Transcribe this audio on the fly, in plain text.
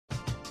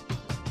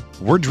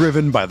We're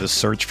driven by the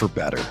search for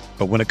better.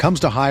 But when it comes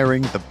to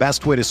hiring, the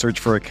best way to search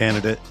for a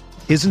candidate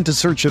isn't to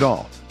search at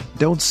all.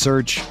 Don't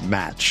search,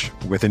 match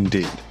with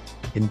Indeed.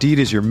 Indeed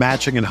is your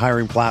matching and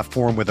hiring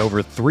platform with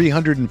over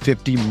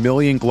 350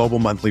 million global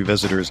monthly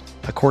visitors,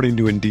 according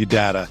to Indeed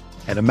data,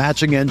 and a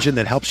matching engine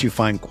that helps you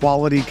find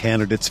quality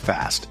candidates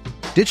fast.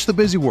 Ditch the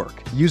busy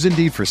work. Use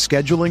Indeed for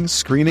scheduling,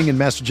 screening, and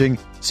messaging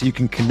so you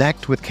can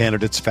connect with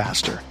candidates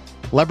faster.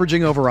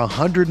 Leveraging over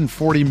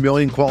 140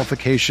 million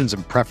qualifications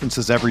and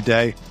preferences every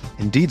day,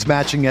 Indeed's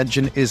matching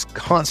engine is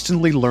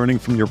constantly learning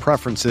from your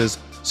preferences,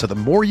 so the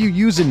more you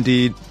use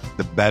Indeed,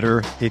 the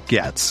better it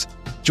gets.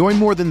 Join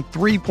more than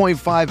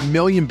 3.5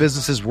 million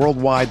businesses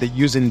worldwide that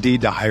use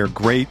Indeed to hire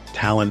great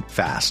talent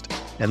fast.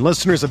 And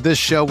listeners of this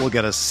show will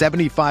get a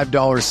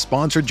 $75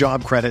 sponsored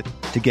job credit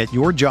to get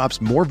your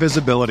jobs more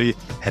visibility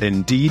at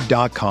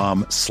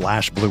Indeed.com/Blue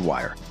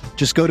Wire.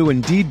 Just go to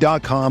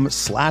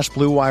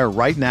Indeed.com/Blue Wire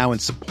right now and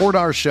support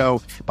our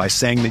show by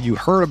saying that you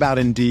heard about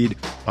Indeed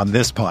on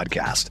this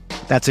podcast.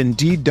 That's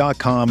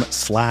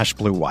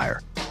Indeed.com/Blue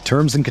Wire.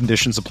 Terms and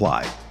conditions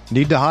apply.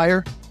 Need to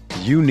hire?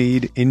 You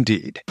need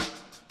Indeed.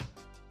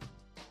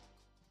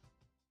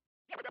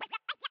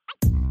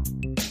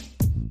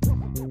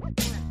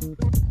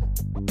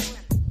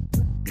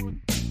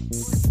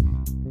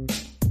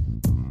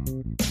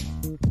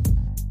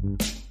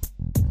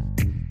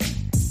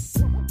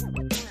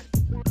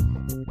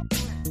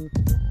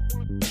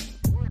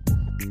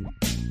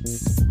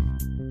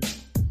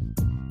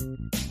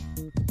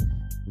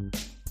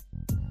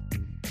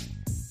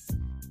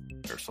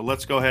 So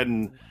let's go ahead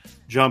and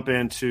jump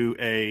into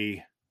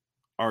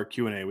our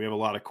Q&A. We have a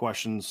lot of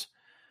questions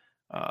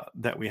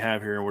that we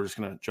have here, and we're just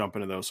going to jump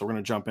into those. So we're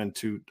going to jump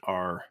into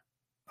our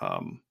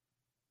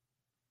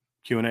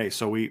Q&A.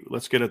 So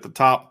let's get at the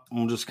top.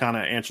 We'll just kind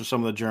of answer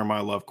some of the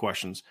Jeremiah Love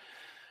questions.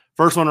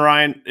 First one,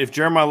 Ryan, if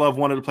Jeremiah Love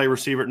wanted to play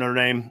receiver at Notre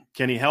Dame,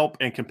 can he help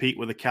and compete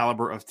with the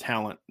caliber of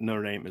talent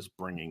Notre Dame is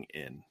bringing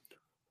in?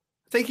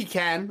 I think he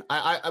can.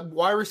 I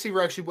wide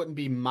receiver actually wouldn't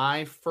be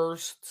my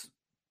first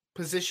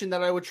position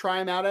that I would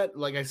try him out at.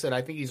 Like I said,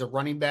 I think he's a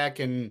running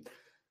back,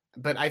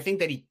 but I think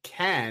that he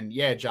can.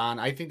 Yeah, John.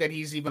 I think that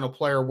he's even a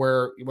player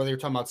where, whether you're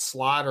talking about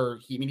slot or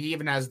he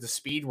even has the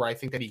speed where I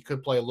think that he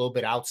could play a little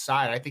bit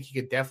outside. I think he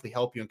could definitely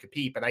help you and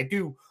compete, but I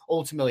do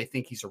ultimately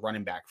think he's a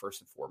running back first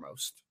and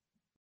foremost.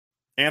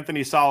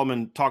 Anthony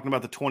Solomon talking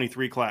about the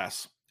 23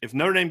 class. If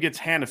Notre Dame gets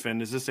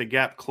Hannafin, is this a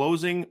gap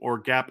closing or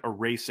gap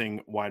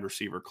erasing wide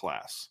receiver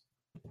class?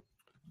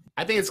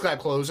 I think it's gap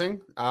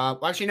closing.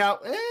 Actually, now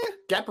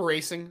gap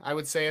erasing, I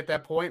would say at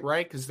that point,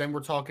 right? Because then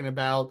we're talking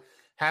about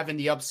having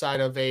the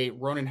upside of a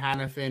Ronan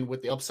Hannafin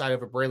with the upside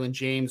of a Braylon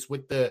James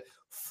with the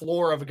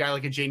floor of a guy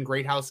like a Jaden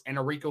Greathouse and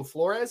a Rico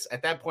Flores.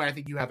 At that point, I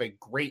think you have a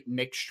great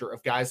mixture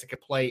of guys that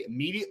could play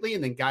immediately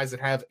and then guys that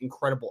have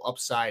incredible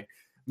upside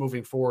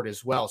moving forward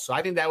as well. So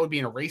I think that would be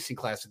an erasing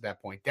class at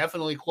that point.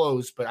 Definitely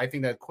closed, but I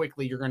think that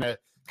quickly you're going to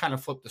kind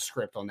of flip the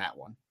script on that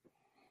one.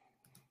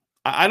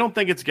 I don't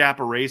think it's gap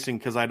erasing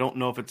because I don't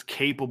know if if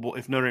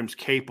Notre Dame's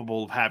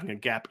capable of having a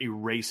gap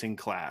erasing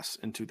class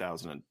in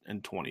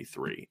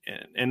 2023.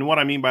 And what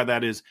I mean by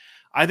that is,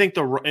 I think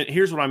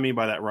here's what I mean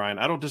by that, Ryan.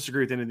 I don't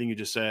disagree with anything you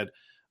just said.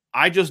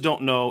 I just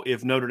don't know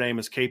if Notre Dame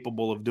is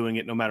capable of doing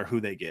it no matter who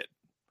they get.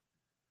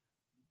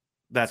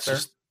 That's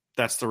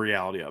the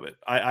reality of it.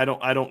 I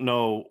don't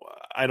know.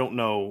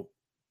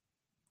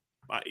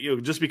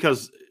 Just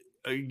because,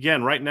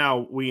 again, right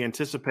now we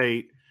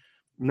anticipate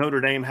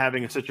Notre Dame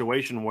having a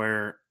situation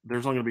where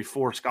there's only going to be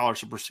 4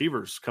 scholarship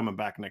receivers coming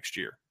back next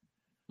year.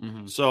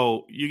 Mm-hmm.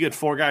 So you get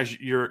 4 guys,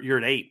 you're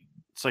at 8.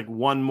 It's like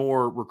one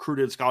more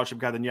recruited scholarship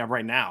guy than you have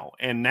right now.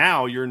 And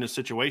now you're in a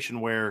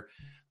situation where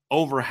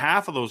over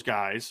half of those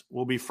guys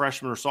will be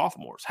freshmen or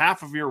sophomores.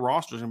 Half of your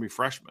roster is going to be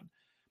freshmen.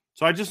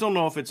 So I just don't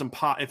know if it's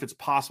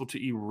possible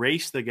to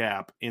erase the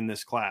gap in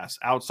this class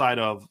outside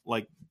of,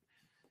 like,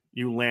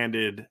 you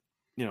landed,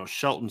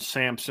 Shelton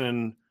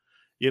Sampson,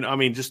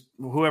 just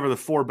whoever the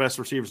 4 best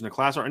receivers in the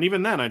class are. And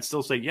even then, I'd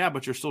still say, yeah,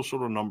 but you're still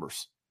short of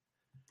numbers.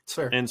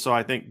 Fair. And so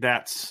I think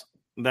that's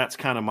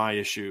kind of my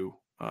issue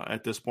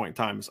at this point in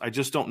time. Is I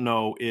just don't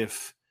know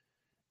if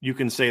you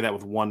can say that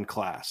with one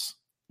class.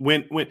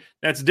 When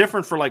that's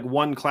different for like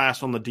one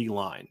class on the D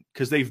line,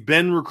 because they've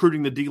been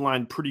recruiting the D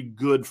line pretty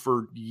good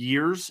for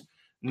years.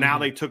 Now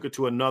they took it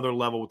to another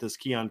level with this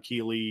Keon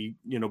Keeley,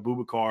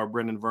 Boubacar,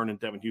 Brendan Vernon,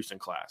 Devin Houston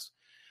class.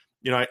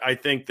 I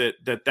think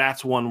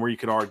that's one where you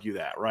could argue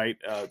that, right?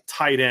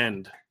 Tight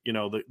end,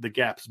 the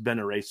gap's been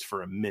erased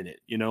for a minute.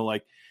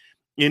 Like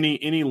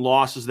any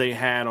losses they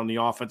had on the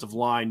offensive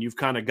line, you've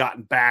kind of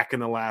gotten back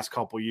in the last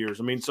couple of years.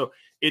 I mean, so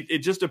it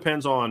just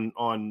depends on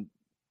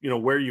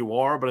where you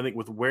are. But I think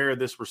with where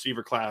this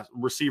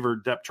receiver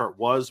depth chart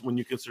was, when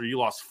you consider you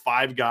lost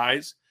 5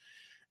 guys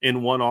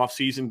in one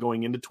offseason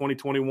going into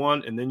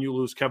 2021, and then you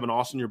lose Kevin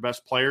Austin, your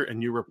best player, and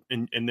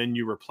then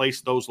you replace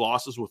those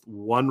losses with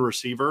 1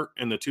 receiver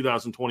in the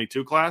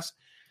 2022 class.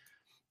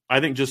 I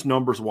think just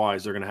numbers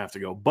wise, they're going to have to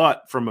go.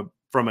 But from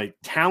a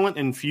talent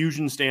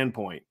infusion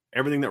standpoint,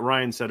 everything that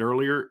Ryan said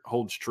earlier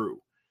holds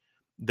true.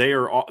 they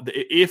are,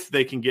 if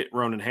they can get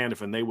Ronan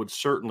Hannafin, they would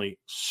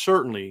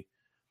certainly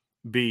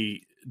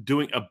be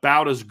doing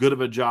about as good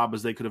of a job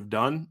as they could have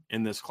done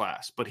in this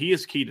class. But he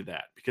is key to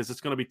that, because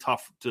it's going to be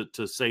tough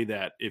to say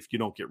that if you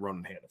don't get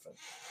Ronan Hannafin.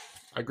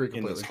 I agree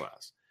completely. In this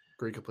class.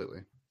 Agree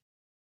completely.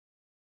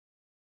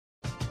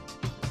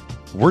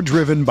 We're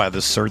driven by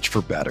the search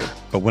for better.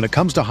 But when it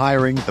comes to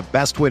hiring, the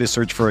best way to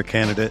search for a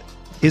candidate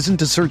isn't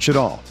to search at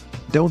all.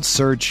 Don't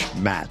search,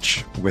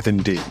 match with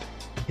Indeed.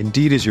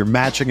 Indeed is your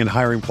matching and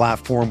hiring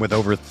platform with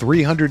over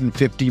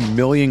 350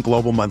 million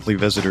global monthly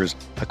visitors,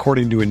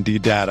 according to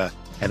Indeed data,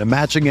 and a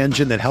matching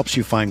engine that helps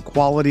you find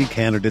quality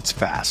candidates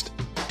fast.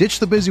 Ditch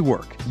the busy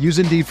work. Use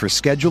Indeed for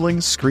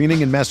scheduling,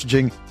 screening, and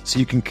messaging so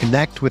you can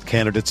connect with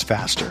candidates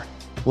faster.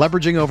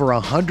 Leveraging over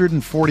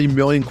 140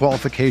 million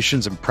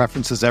qualifications and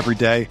preferences every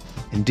day,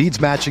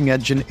 Indeed's matching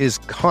engine is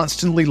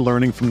constantly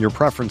learning from your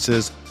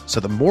preferences,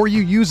 so the more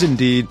you use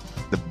Indeed,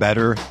 the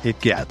better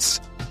it gets.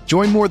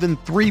 Join more than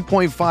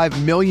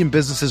 3.5 million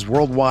businesses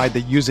worldwide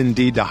that use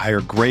Indeed to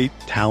hire great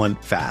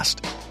talent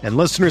fast. And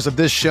listeners of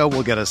this show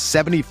will get a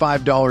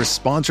 $75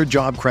 sponsored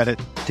job credit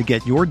to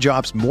get your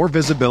jobs more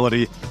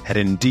visibility at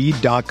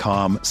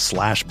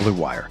Indeed.com/Blue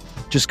Wire.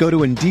 Just go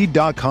to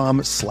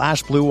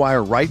Indeed.com/Blue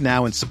Wire right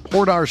now and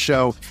support our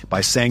show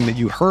by saying that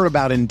you heard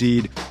about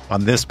Indeed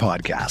on this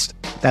podcast.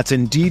 That's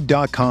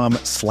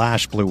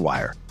Indeed.com/Blue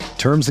Wire.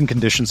 Terms and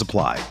conditions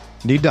apply.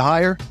 Need to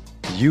hire?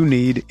 You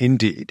need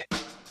Indeed.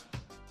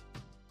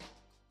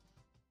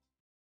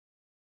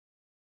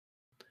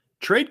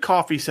 Trade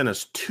Coffee sent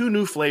us 2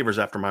 new flavors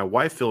after my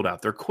wife filled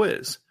out their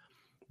quiz.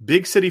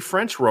 Big City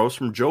French Roast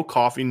from Joe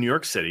Coffee, New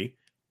York City,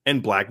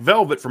 and Black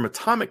Velvet from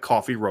Atomic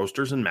Coffee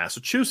Roasters in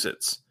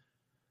Massachusetts.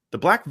 The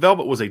Black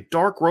Velvet was a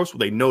dark roast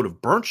with a note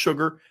of burnt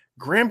sugar,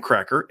 graham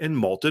cracker, and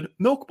malted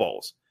milk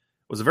balls.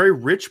 It was a very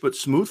rich but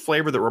smooth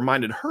flavor that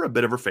reminded her a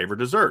bit of her favorite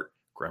dessert,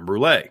 creme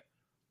brulee.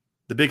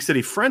 The Big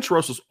City French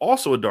Roast was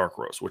also a dark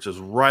roast, which is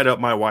right up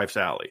my wife's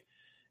alley.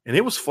 And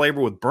it was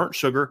flavored with burnt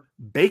sugar,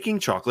 baking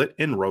chocolate,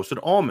 and roasted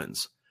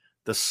almonds.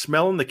 The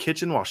smell in the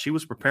kitchen while she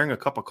was preparing a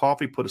cup of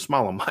coffee put a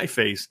smile on my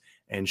face,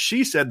 and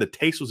she said the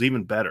taste was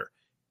even better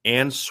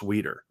and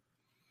sweeter.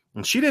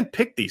 And she didn't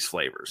pick these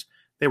flavors.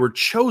 They were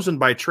chosen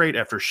by Trade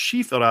after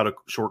she filled out a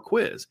short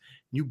quiz.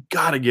 You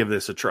got to give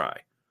this a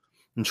try.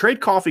 And Trade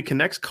Coffee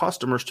connects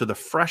customers to the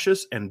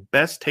freshest and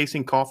best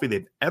tasting coffee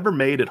they've ever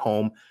made at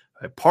home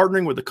by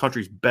partnering with the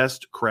country's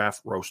best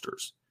craft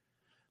roasters.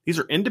 These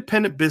are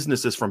independent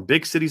businesses from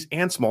big cities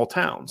and small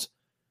towns.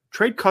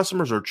 Trade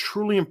customers are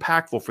truly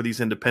impactful for these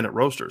independent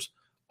roasters,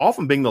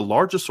 often being the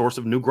largest source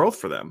of new growth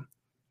for them.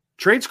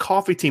 Trade's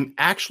coffee team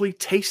actually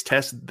taste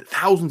tests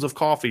thousands of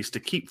coffees to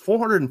keep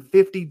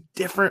 450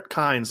 different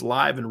kinds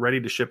live and ready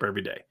to ship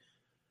every day.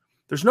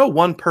 There's no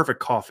one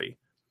perfect coffee,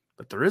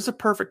 but there is a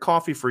perfect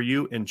coffee for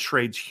you, and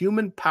Trade's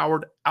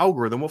human-powered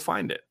algorithm will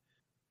find it.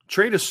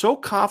 Trade is so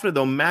confident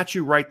they'll match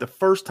you right the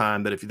first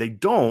time that if they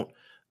don't,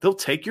 they'll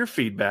take your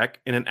feedback,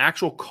 and an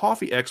actual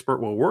coffee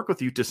expert will work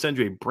with you to send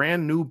you a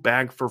brand new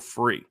bag for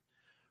free.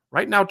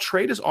 Right now,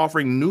 Trade is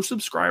offering new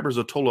subscribers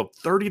a total of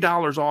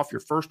 $30 off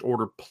your first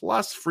order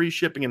plus free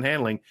shipping and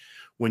handling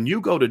when you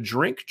go to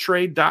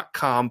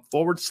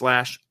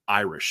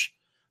drinktrade.com/Irish.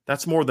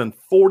 That's more than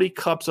 40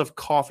 cups of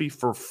coffee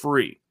for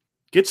free.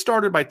 Get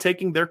started by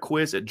taking their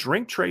quiz at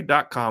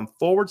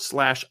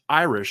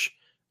drinktrade.com/Irish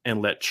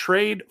and let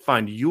Trade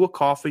find you a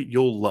coffee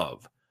you'll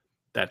love.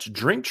 That's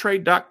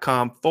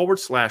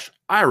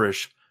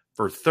drinktrade.com/Irish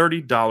for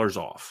 $30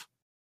 off.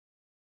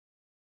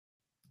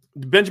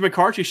 Benjamin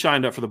Carchi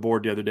signed up for the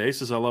board the other day.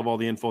 Says, I love all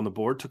the info on the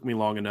board. Took me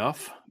long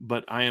enough,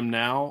 but I am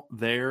now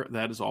there.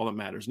 That is all that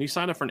matters. And he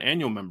signed up for an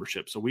annual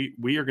membership. So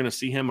we are going to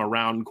see him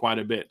around quite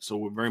a bit. So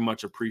we very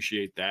much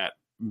appreciate that.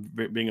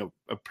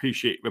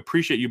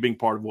 Appreciate you being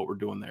part of what we're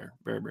doing there.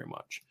 Very, very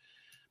much.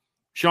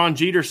 Sean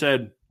Jeter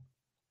said,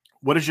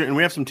 and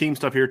we have some team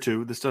stuff here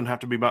too. This doesn't have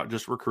to be about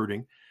just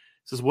recruiting.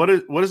 Says, what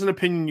is an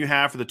opinion you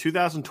have for the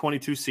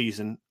 2022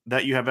 season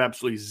that you have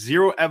absolutely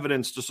zero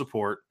evidence to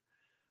support?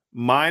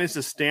 Mine is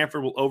that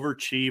Stanford will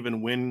overachieve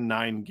and win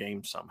 9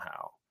 games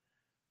somehow.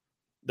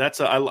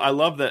 I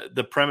love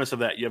the premise of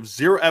that. You have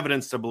zero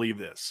evidence to believe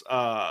this.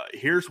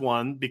 Here's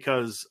one,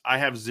 because I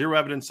have zero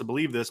evidence to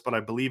believe this, but I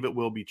believe it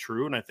will be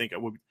true. And I think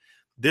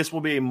this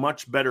will be a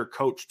much better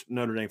coached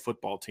Notre Dame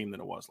football team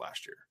than it was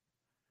last year.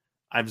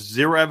 I have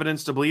zero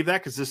evidence to believe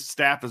that because this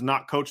staff has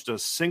not coached a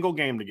single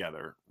game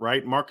together,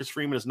 right? Marcus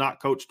Freeman has not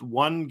coached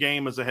one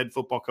game as a head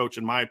football coach,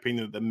 in my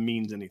opinion, that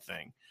means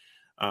anything.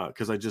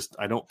 Because I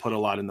don't put a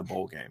lot in the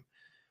bowl game.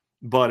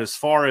 But as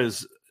far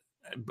as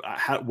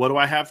what do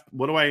I have?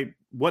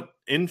 What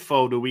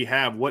info do we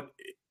have? What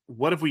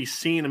have we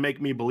seen to make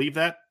me believe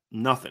that?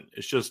 Nothing.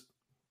 It's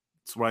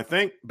what I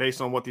think based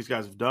on what these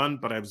guys have done.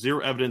 But I have zero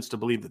evidence to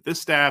believe that this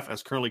staff,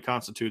 as currently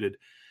constituted,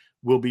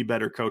 will be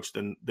better coached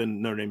than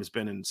Notre Dame has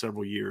been in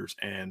several years.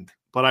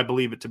 But I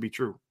believe it to be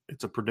true.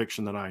 It's a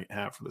prediction that I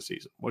have for the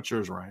season. What's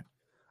yours, Ryan?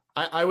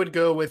 I would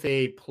go with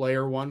a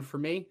player one for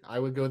me. I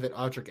would go that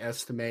Audric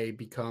Estime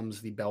becomes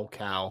the bell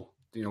cow,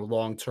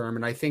 long term.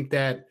 And I think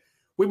that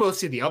we both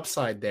see the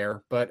upside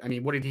there. But I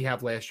mean, what did he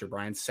have last year,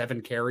 Brian? 7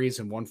 carries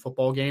in one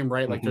football game,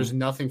 right? Like, there's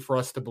nothing for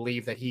us to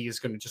believe that he is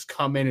going to just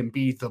come in and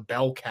be the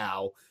bell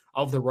cow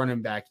of the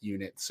running back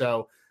unit.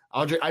 So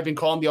I've been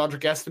calling the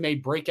Audric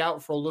Estime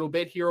breakout for a little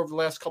bit here over the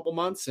last couple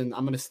months, and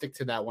I'm going to stick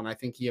to that one. I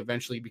think he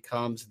eventually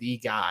becomes the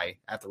guy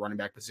at the running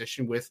back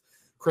position with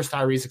Chris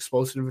Tyree's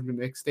explosive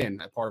mixed in,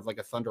 a part of like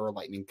a thunder or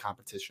lightning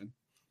competition.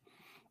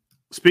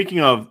 Speaking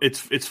of,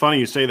 it's funny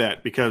you say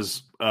that,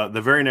 because the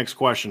very next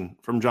question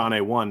from John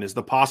A1 is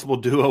the possible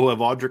duo of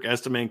Audric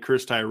Estime and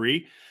Chris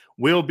Tyree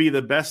will be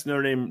the best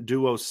Notre Dame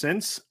duo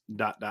since ...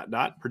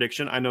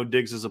 prediction. I know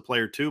Diggs is a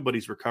player too, but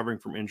he's recovering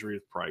from injury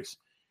with Price.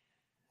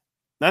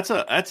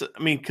 I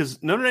mean,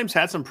 because Notre Dame's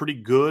had some pretty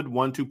good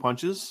 1-2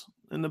 punches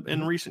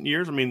in recent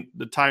years. I mean,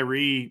 the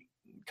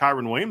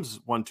Kyron Williams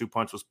 1-2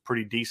 punch was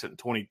pretty decent in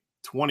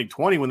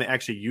 2020 when they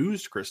actually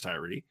used Chris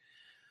Tyree.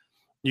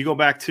 You go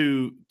back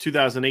to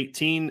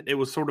 2018, it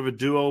was sort of a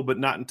duo, but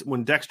not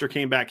when Dexter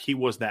came back, he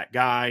was that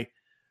guy.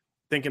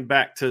 Thinking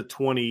back to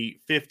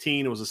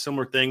 2015, it was a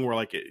similar thing where,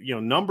 like,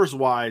 numbers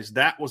wise,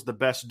 that was the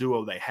best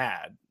duo they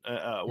had.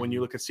 When you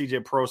look at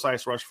CJ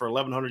Prosise rushed for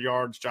 1,100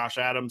 yards, Josh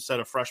Adams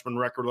set a freshman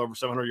record of over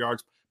 700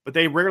 yards, but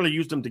they rarely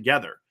used them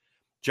together.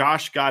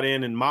 Josh got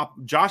in and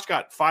Josh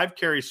got 5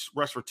 carries,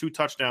 rushed for 2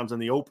 touchdowns in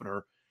the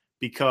opener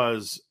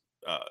because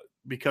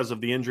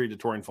of the injury to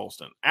Torian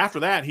Folston.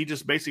 After that, he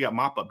just basically got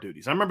mop-up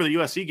duties. I remember the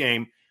USC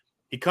game,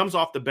 he comes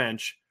off the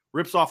bench,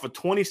 rips off a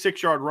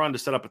 26-yard run to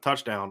set up a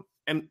touchdown,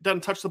 and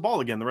doesn't touch the ball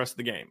again the rest of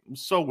the game. It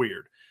was so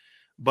weird.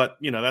 But,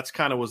 that's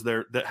kind of was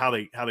how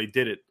they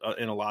did it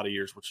in a lot of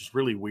years, which is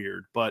really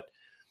weird. But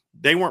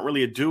they weren't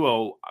really a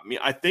duo. I mean,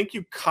 I think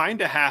you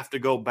kind of have to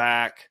go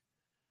back,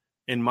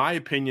 in my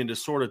opinion, to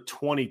sort of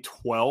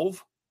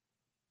 2012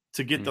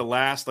 to get the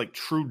last, like,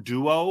 true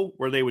duo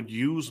where they would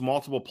use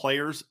multiple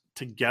players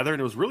together, and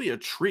it was really a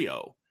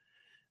trio.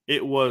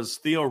 It was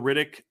Theo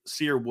Riddick,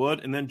 Sear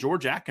Wood, and then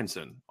George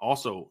Atkinson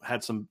also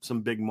had some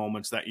big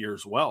moments that year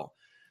as well.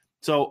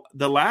 So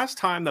the last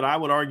time that I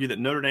would argue that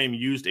Notre Dame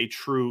used a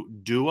true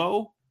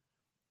duo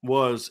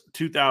was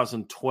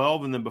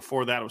 2012, and then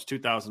before that it was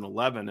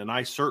 2011. And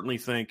I certainly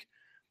think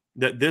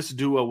that this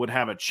duo would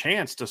have a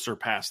chance to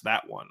surpass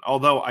that one.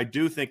 Although I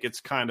do think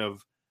it's kind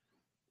of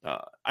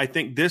I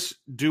think this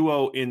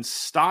duo in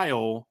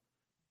style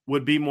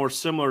would be more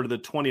similar to the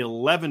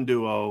 2011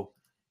 duo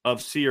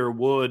of Sear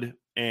Wood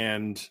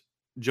and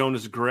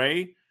Jonas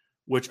Gray,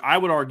 which I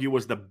would argue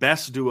was the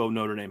best duo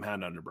Notre Dame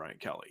had under Brian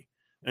Kelly.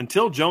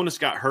 Until Jonas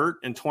got hurt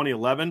in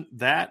 2011,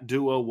 that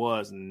duo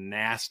was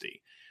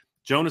nasty.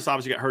 Jonas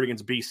obviously got hurt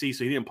against BC,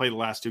 so he didn't play the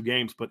last 2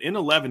 games. But in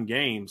 11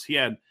 games,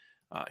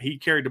 he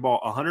carried the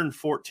ball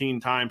 114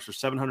 times for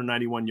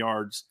 791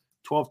 yards,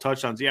 12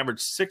 touchdowns. He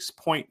averaged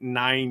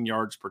 6.9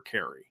 yards per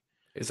carry.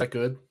 Is that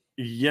good?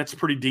 Yeah, it's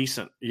pretty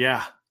decent.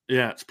 Yeah,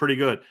 it's pretty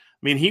good.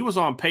 I mean, he was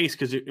on pace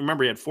because,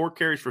 remember, he had 4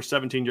 carries for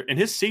 17 yards, and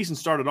his season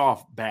started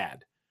off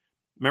bad.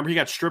 Remember, he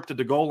got stripped at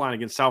the goal line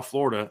against South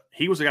Florida.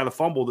 He was the guy that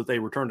fumbled that they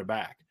returned it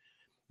back.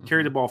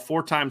 Carried the ball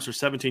 4 times for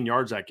 17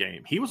 yards that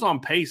game. He was on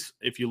pace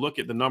if you look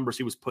at the numbers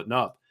he was putting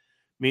up.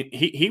 I mean,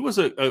 he was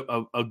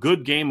a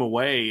good game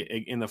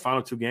away in the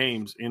final 2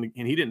 games, and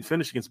he didn't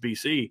finish against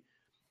BC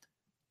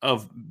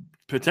of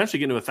potentially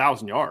getting to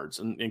 1,000 yards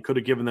and could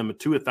have given them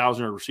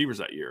 1,000-yard receivers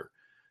that year.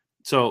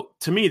 So,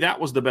 to me, that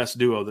was the best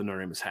duo that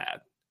Notre Dame has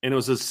had. And it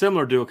was a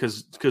similar duo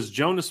because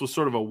Jonas was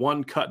sort of a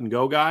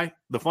one-cut-and-go guy.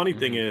 The funny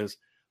thing is,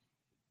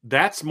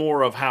 that's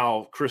more of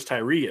how Chris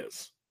Tyree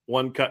is,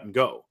 one cut and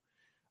go.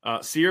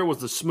 Sear was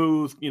the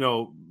smooth,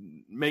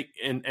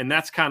 and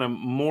that's kind of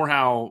more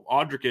how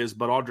Audric is,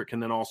 but Audric can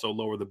then also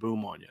lower the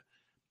boom on you.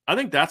 I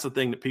think that's the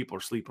thing that people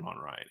are sleeping on,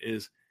 Ryan,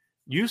 is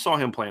you saw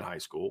him play in high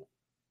school.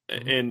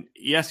 And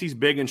yes, he's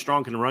big and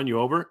strong, can run you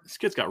over. This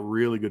kid's got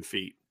really good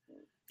feet.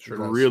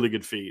 Sure really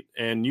good feet.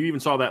 And you even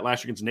saw that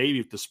last year against Navy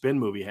with the spin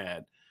move he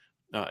had.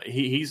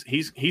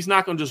 He's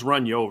not going to just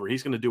run you over.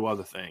 He's going to do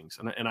other things.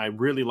 And I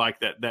really like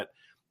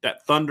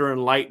that thunder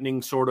and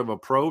lightning sort of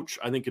approach.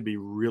 I think could be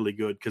really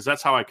good because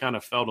that's how I kind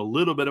of felt a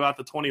little bit about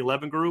the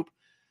 2011 group.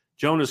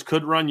 Jonas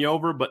could run you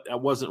over, but that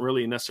wasn't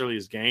really necessarily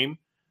his game.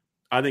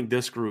 I think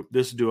this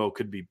duo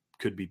could be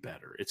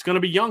better. It's going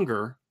to be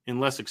younger and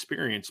less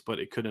experienced, but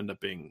it could end up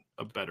being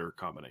a better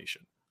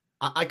combination.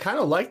 I kind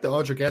of like the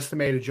Audric Estime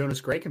to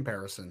Jonas Gray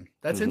comparison.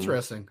 That's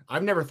interesting.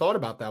 I've never thought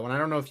about that one. I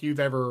don't know if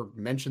you've ever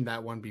mentioned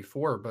that one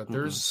before, but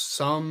there's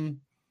some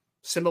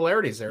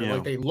similarities there. Yeah.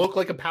 Like they look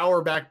like a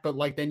power back, but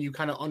like then you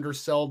kind of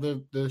undersell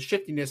the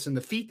shiftiness in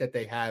the feet that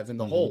they have in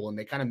the hole, and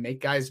they kind of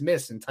make guys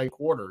miss in tight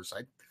quarters.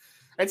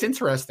 That's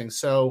interesting.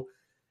 So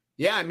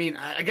yeah, I mean,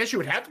 I guess you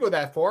would have to go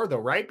that far though,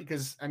 right?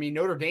 Because I mean,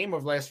 Notre Dame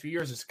over the last few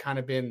years has kind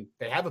of been,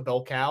 they have a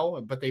bell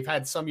cow, but they've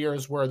had some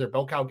years where their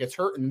bell cow gets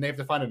hurt and then they have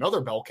to find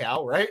another bell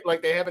cow, right?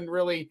 Like they haven't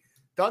really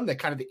done the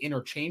kind of the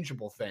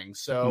interchangeable thing.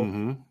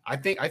 So I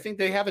think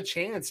they have a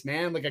chance,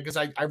 man. Like, because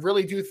I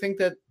really do think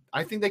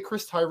that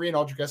Chris Tyree and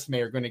Audric Estime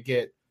are going to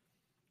get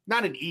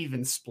not an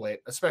even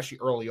split, especially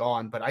early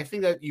on, but I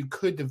think that you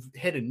could have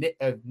hit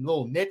a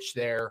little niche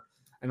there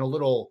and a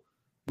little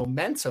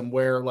momentum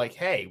where like,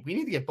 hey, we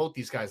need to get both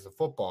these guys the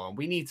football and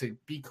we need to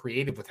be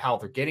creative with how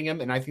they're getting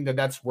them. And I think that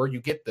that's where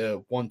you get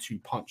the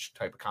 1-2 punch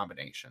type of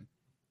combination.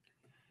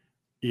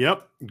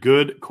 Yep.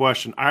 Good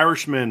question.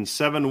 Irishman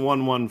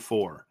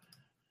 7114.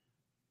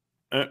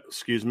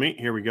 Excuse me.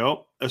 Here we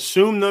go.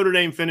 Assume Notre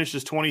Dame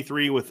finishes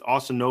 23 with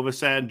Austin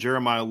Novosad,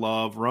 Jeremiah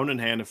Love, Ronan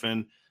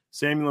Hannafin,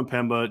 Samuel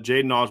Mpemba,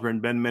 Jaden Osborne,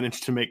 Ben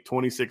Minich to make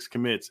 26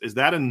 commits. Is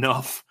that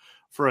enough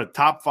for a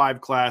top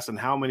 5 class? And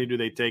how many do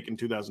they take in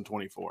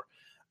 2024?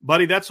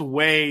 Buddy, that's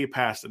way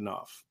past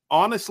enough.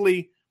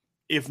 Honestly,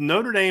 if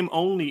Notre Dame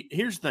only –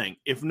 here's the thing.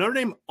 If Notre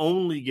Dame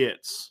only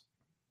gets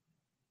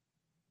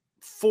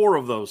 4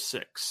 of those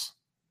 6,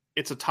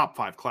 it's a top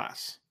 5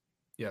 class.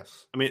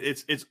 Yes. I mean,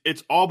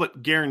 it's all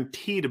but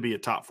guaranteed to be a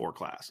top 4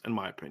 class, in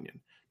my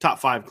opinion. Top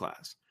 5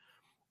 class.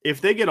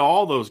 If they get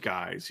all those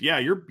guys, yeah,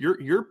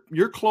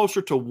 you're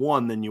closer to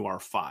 1 than you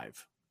are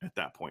 5 at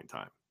that point in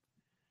time.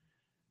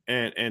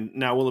 And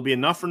now, will it be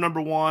enough for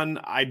number 1?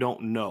 I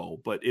don't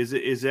know, but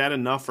is that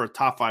enough for a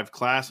top 5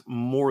 class?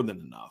 More than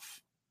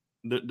enough.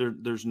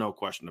 There's no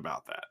question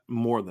about that.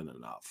 More than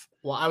enough.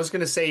 Well, I was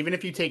going to say, even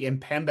if you take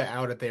Mpemba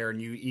out of there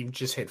and you even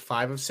just hit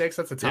 5 of 6,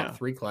 that's a top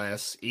 3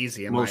 class,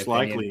 easy. Most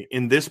likely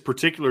in this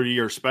particular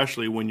year,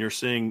 especially when you're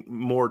seeing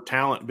more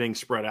talent being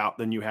spread out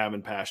than you have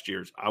in past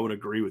years. I would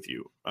agree with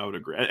you. I would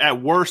agree.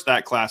 At worst,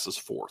 that class is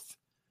 4th.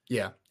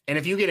 Yeah. And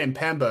if you get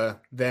Mpemba,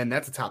 then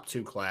that's a top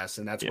 2 class,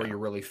 and that's where you're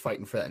really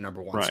fighting for that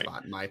number 1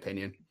 spot, in my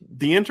opinion.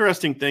 The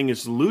interesting thing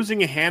is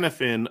losing a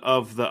Hannafin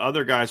of the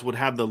other guys would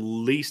have the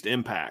least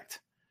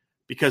impact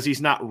because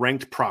he's not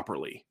ranked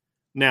properly.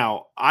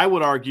 Now, I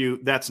would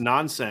argue that's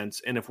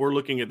nonsense, and if we're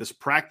looking at this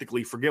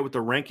practically, forget what the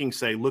rankings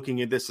say.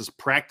 Looking at this as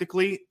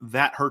practically,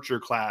 that hurts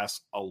your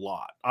class a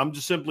lot. I'm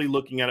just simply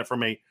looking at it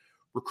from a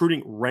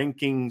recruiting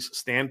rankings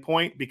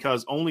standpoint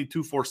because only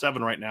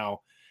 247 right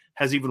now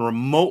has even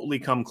remotely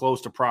come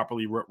close to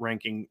properly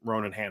ranking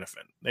Ronan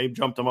Hannafin. They've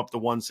jumped him up to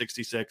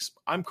 166.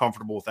 I'm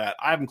comfortable with that.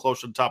 I have him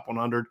close to the top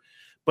 100,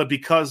 but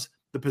because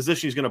the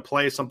position he's going to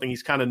play is something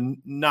he's kind of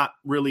not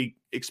really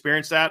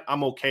experienced at,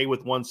 I'm okay with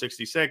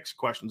 166.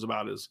 Questions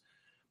about his,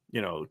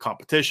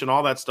 competition,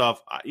 all that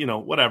stuff,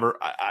 whatever.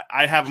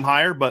 I have him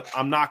higher, but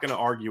I'm not going to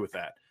argue with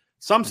that.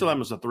 Some say him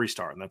as a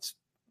 3-star, and that's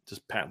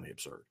just patently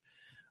absurd.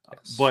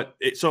 Yes. But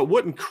it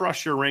wouldn't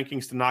crush your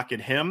rankings to not get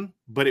him,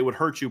 but it would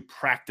hurt you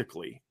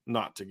practically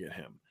not to get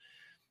him.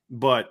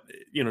 But,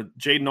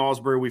 Jaden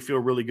Osbury, we feel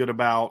really good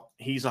about.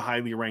 He's a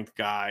highly ranked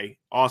guy.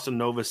 Austin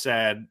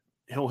Novosad,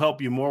 he'll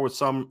help you more with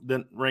some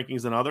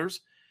rankings than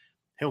others.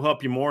 He'll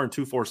help you more in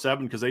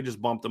 247 because they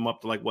just bumped him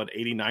up to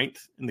 89th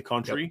in the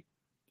country.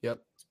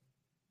 Yep.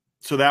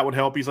 So that would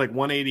help. He's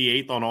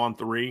 188th on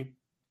 3.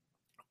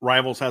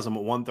 Rivals has him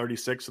at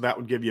 136, so that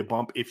would give you a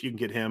bump if you can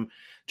get him.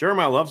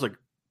 Jeremiah Love's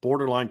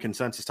borderline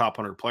consensus top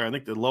 100 player. I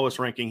think the lowest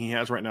ranking he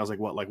has right now is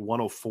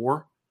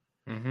 104.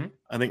 Mm-hmm.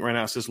 I think right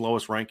now it's his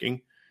lowest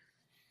ranking.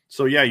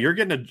 So yeah, you're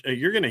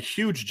getting a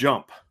huge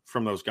jump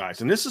from those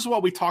guys. And this is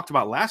what we talked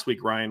about last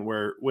week, Ryan,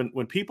 where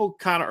when people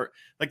kind of are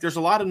there's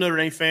a lot of Notre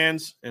Dame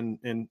fans, and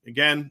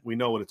again, we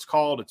know what it's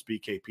called. It's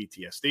BK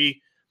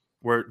PTSD,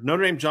 where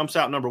Notre Dame jumps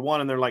out number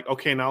 1 and they're like,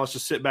 okay, now let's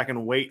just sit back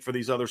and wait for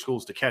these other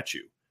schools to catch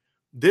you.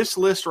 This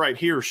list right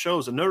here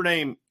shows that Notre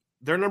Dame,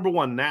 they're number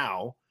 1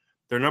 now.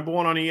 They're number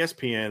 1 on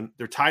ESPN.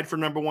 They're tied for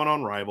number 1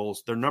 on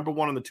Rivals. They're number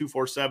 1 on the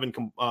 247.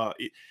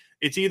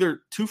 It's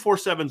either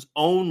 247's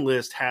own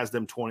list has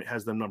them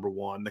number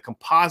 1. The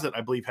composite,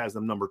 I believe, has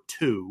them number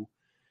 2.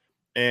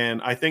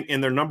 And I think,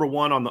 and they're number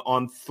 1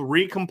 on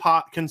 3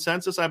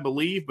 consensus, I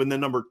believe, but then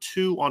number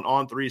 2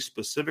 on 3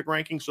 specific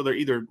rankings. So they're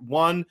either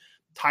 1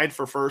 tied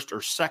for 1st or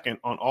 2nd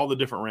on all the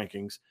different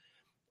rankings.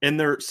 And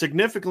they're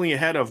significantly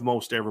ahead of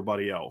most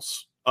everybody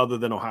else other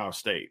than Ohio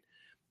State.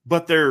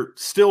 But they're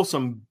still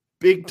some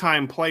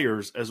big-time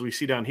players, as we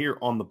see down here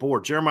on the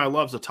board. Jeremiah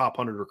Love's a top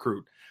 100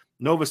 recruit.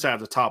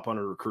 Novosad's a top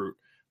 100 recruit.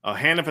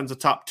 Hannafin's a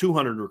top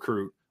 200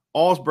 recruit.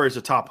 Alsbury's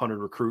a top 100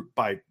 recruit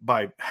by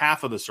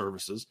half of the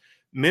services.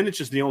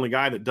 Minich is the only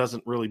guy that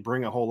doesn't really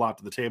bring a whole lot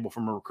to the table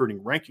from a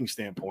recruiting ranking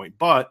standpoint.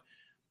 But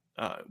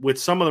with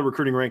some of the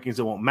recruiting rankings,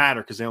 it won't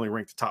matter because they only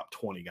rank the top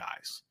 20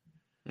 guys.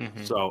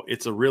 Mm-hmm. So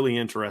it's a really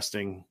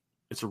interesting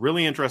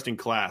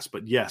class.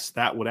 But yes,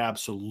 that would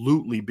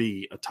absolutely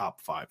be a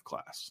top 5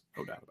 class.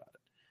 No doubt about it.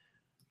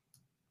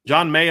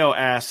 John Mayo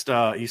asked,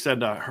 he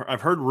said,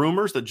 I've heard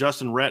rumors that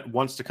Justin Rhett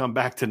wants to come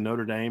back to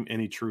Notre Dame.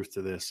 Any truth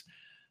to this?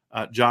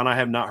 John, I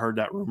have not heard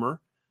that rumor.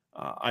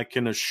 I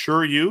can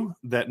assure you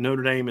that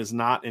Notre Dame is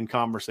not in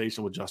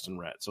conversation with Justin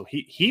Rhett. So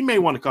he may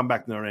want to come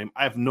back to Notre Dame.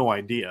 I have no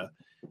idea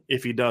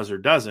if he does or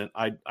doesn't.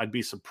 I'd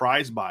be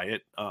surprised by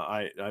it.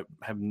 I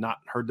have not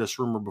heard this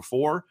rumor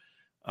before,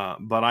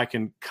 but I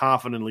can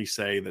confidently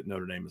say that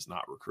Notre Dame is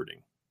not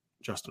recruiting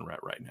Justin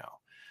Rhett right now.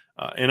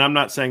 And I'm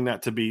not saying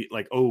that to be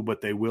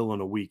but they will in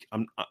a week.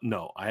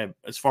 No, I have,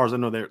 as far as I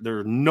know, there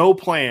are no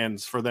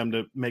plans for them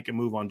to make a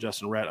move on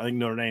Justin Rhett. I think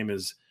Notre Dame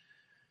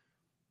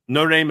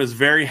is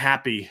very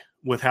happy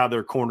with how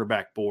their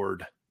cornerback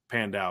board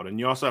panned out. And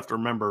you also have to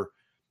remember,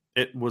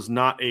 it was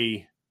not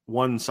a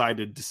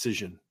one-sided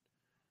decision.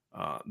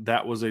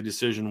 That was a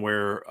decision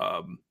where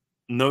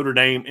Notre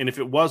Dame, and if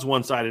it was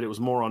one-sided, it was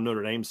more on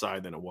Notre Dame's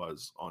side than it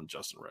was on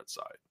Justin Red's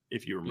side,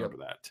 if you remember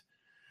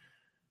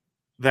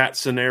that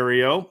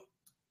scenario.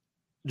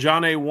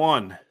 John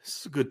A1, this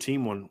is a good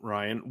team one,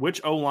 Ryan.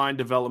 Which O-line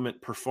development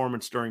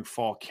performance during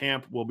fall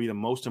camp will be the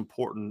most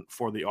important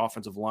for the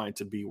offensive line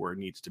to be where it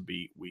needs to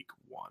be week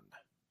 1?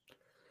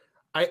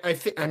 I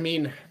think,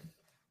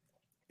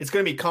 it's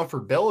going to be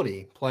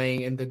comfortability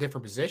playing in the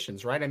different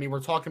positions, right? I mean,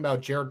 we're talking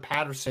about Jared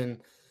Patterson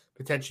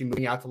potentially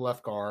moving out to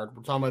left guard.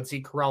 We're talking about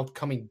Zeke Corral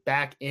coming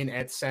back in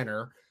at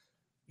center.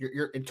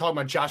 You're talking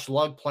about Josh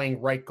Lugg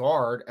playing right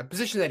guard, a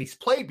position that he's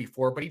played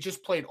before, but he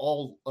just played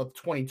all of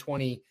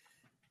 2020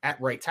 at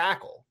right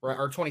tackle, right?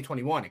 Or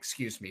 2021,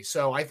 excuse me.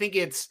 So I think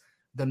it's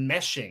the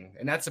meshing,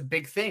 and that's a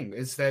big thing,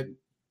 is that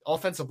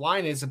offensive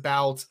line is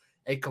about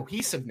a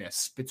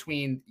cohesiveness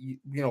between,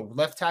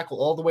 left tackle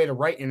all the way to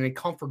right and a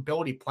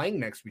comfortability playing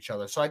next to each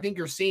other. So I think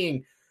you're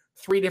seeing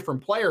 3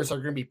 different players are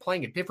going to be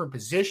playing a different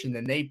position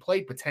than they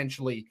played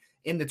potentially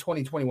in the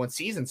 2021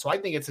 season. So I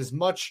think it's as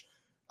much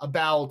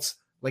about,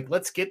 like,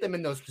 let's get them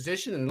in those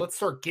positions and let's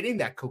start getting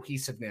that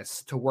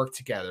cohesiveness to work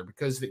together,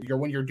 because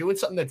when you're doing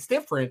something that's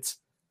different,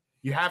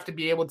 you have to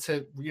be able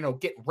to,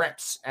 get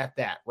reps at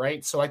that,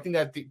 right? So I think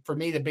that for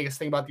me, the biggest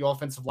thing about the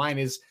offensive line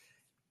is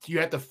you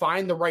have to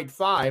find the right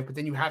 5, but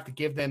then you have to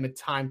give them a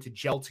time to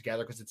gel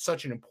together, because it's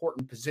such an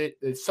important position.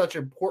 It's such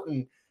an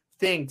important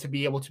thing to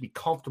be able to be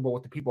comfortable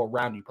with the people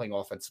around you playing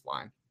offensive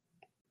line.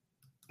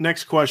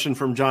 Next question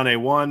from John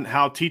A1.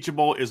 How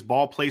teachable is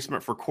ball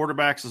placement for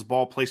quarterbacks? Is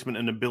ball placement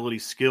an ability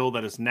skill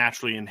that is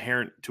naturally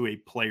inherent to a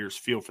player's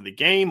feel for the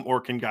game,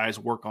 or can guys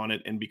work on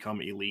it and become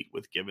elite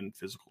with given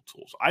physical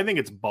tools? I think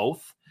it's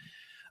both.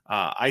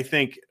 I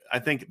think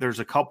there's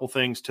a couple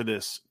things to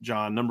this,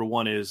 John. Number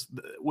one is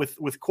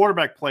with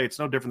quarterback play, it's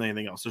no different than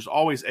anything else. There's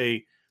always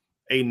a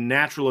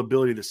natural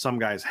ability that some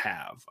guys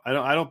have.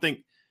 I don't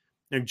think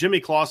Jimmy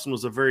Clausen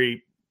was a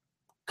very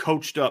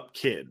coached up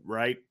kid,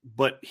 right?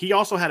 But he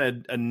also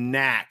had a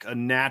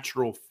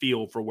natural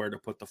feel for where to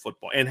put the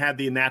football and had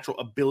the natural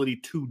ability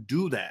to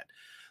do that.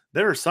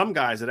 There are some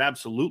guys that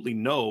absolutely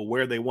know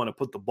where they want to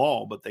put the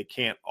ball, but they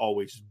can't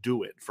always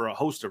do it for a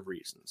host of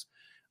reasons.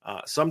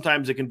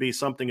 Sometimes it can be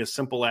something as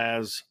simple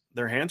as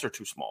their hands are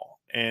too small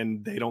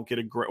and they don't get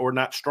a grip, or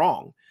not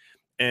strong,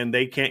 and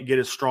they can't get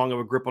as strong of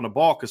a grip on a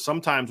ball, because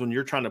sometimes when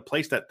you're trying to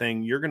place that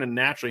thing, you're going to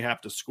naturally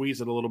have to squeeze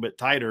it a little bit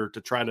tighter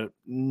to try to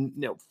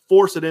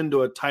force it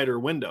into a tighter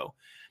window.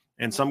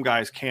 And some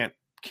guys can't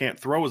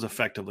throw as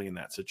effectively in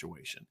that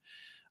situation.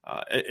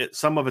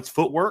 Some of it's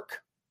footwork.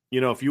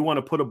 If you want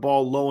to put a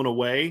ball low and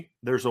away,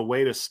 there's a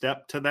way to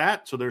step to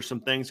that. So there's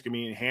some things can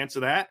be enhanced to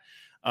that.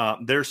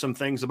 There's some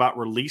things about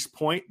release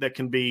point that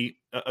can be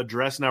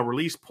addressed. Now,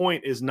 release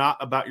point is not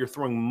about your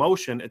throwing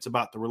motion. It's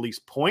about the release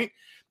point.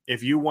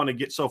 If you want to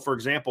get, so for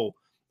example,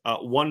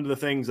 one of the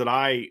things that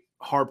I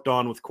harped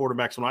on with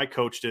quarterbacks when I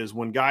coached is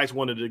when guys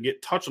wanted to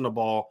get touch on the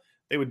ball,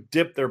 they would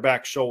dip their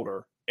back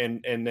shoulder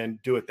and then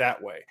do it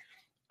that way.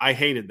 I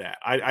hated that.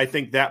 I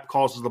think that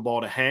causes the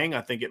ball to hang.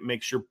 I think it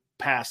makes your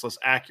pass less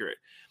accurate.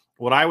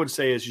 What I would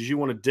say is you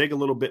want to dig a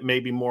little bit,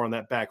 maybe more on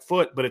that back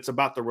foot, but it's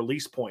about the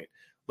release point.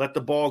 Let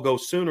the ball go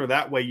sooner.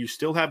 That way you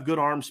still have good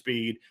arm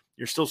speed.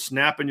 You're still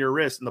snapping your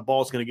wrist, and the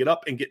ball's going to get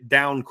up and get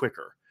down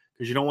quicker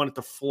because you don't want it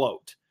to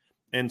float.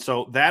 And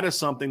so that is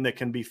something that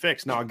can be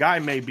fixed. Now, a guy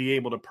may be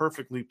able to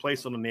perfectly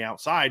place it on the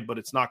outside, but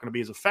it's not going to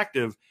be as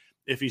effective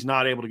if he's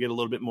not able to get a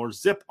little bit more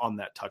zip on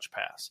that touch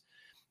pass.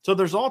 So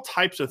there's all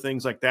types of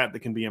things like that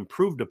can be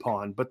improved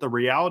upon. But the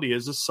reality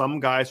is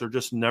some guys are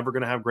just never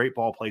going to have great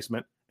ball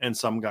placement, and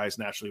some guys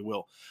naturally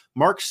will.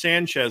 Mark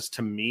Sanchez,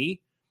 to me,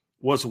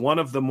 was one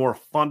of the more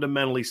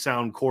fundamentally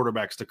sound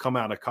quarterbacks to come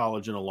out of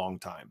college in a long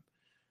time.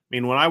 I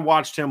mean, when I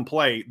watched him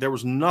play, there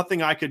was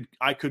nothing I could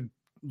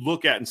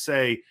look at and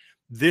say,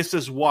 this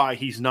is why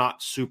he's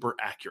not super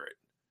accurate.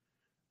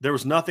 There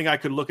was nothing I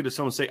could look at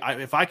someone and say,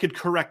 if I could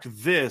correct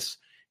this,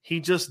 he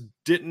just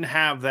didn't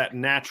have that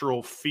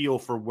natural feel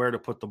for where to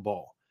put the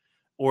ball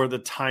or the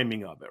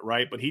timing of it,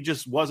 right? But he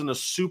just wasn't a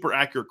super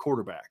accurate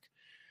quarterback.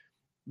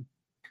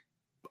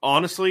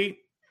 Honestly,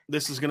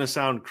 this is going to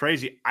sound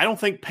crazy. I don't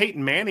think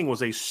Peyton Manning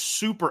was a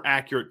super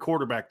accurate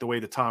quarterback the way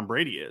that Tom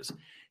Brady is.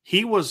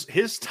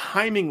 His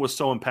timing was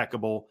so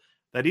impeccable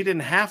that he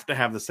didn't have to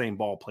have the same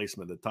ball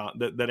placement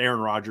that Aaron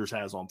Rodgers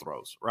has on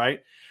throws,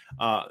 right?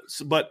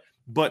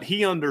 But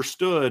he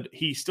understood.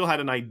 He still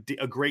had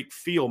a great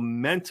feel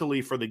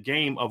mentally for the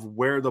game of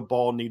where the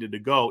ball needed to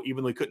go,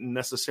 even though he couldn't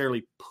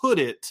necessarily put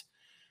it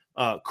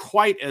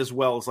quite as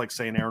well as, like,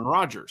 say, an Aaron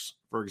Rodgers,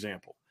 for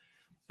example.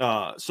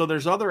 So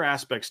there's other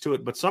aspects to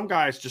it, but some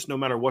guys, just no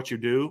matter what you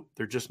do,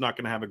 they're just not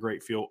going to have a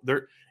great feel.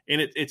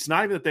 It's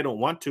not even that they don't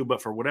want to,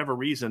 but for whatever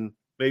reason,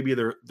 maybe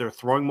their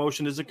throwing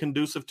motion isn't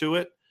conducive to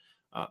it.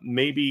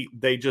 Maybe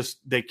they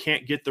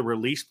can't get the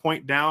release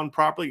point down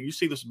properly. You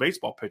see this with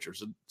baseball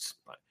pitchers.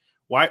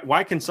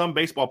 Why can some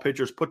baseball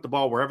pitchers put the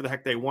ball wherever the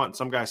heck they want?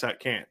 Some guys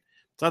can't.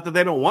 It's not that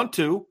they don't want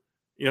to.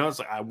 It's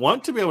like, I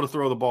want to be able to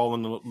throw the ball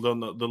in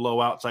the low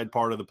outside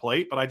part of the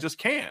plate, but I just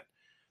can't.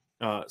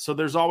 So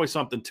there's always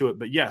something to it.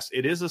 But yes,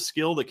 it is a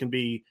skill that can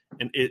be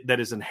that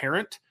is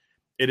inherent.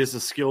 It is a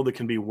skill that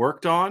can be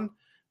worked on.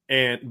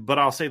 But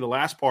I'll say the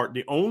last part,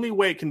 the only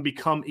way it can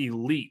become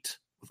elite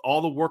with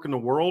all the work in the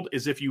world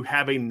is if you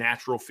have a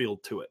natural feel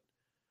to it,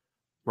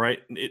 right?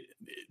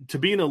 To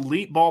be an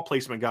elite ball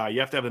placement guy, you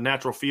have to have a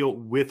natural feel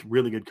with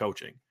really good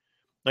coaching.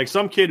 Like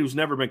some kid who's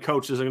never been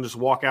coached isn't going to just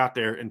walk out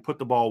there and put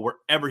the ball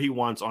wherever he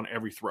wants on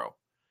every throw.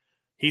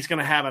 He's going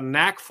to have a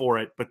knack for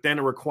it, but then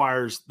it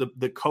requires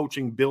the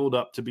coaching build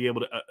up to be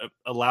able to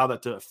allow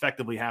that to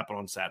effectively happen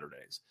on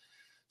Saturdays.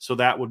 So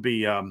that would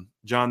be,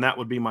 John, that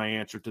would be my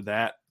answer to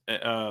that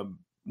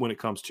when it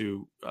comes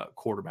to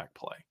quarterback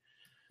play.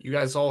 You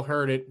guys all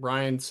heard it.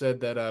 Ryan said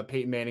that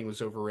Peyton Manning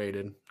was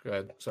overrated. Go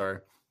ahead. Sorry.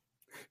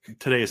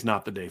 Today is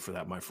not the day for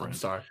that, my friend. I'm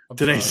sorry.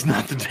 Today's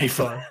not the day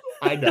for that.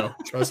 I know.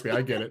 Trust me.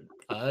 I get it.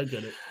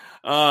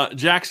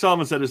 Jack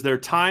Sullivan said, is there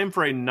time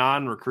for a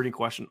non-recruiting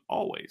question?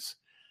 Always.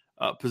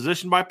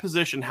 Position by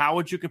position, how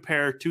would you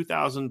compare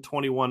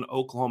 2021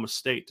 Oklahoma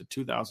State to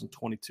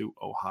 2022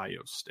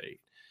 Ohio State?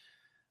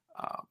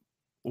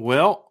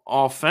 Well,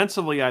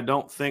 offensively, I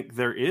don't think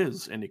there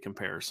is any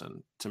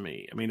comparison to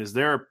me. I mean, is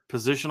there a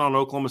position on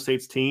Oklahoma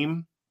State's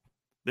team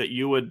that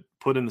you would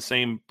put in the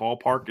same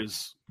ballpark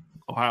as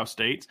Ohio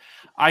State's?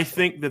 I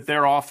think that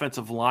their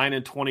offensive line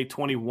in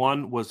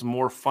 2021 was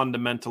more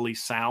fundamentally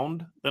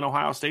sound than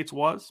Ohio State's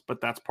was, but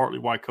that's partly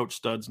why Coach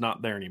Stud's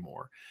not there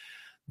anymore.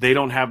 They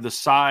don't have the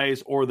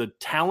size or the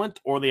talent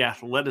or the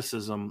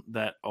athleticism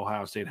that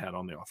Ohio State had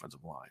on the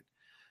offensive line.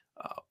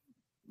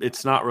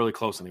 It's not really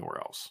close anywhere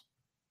else.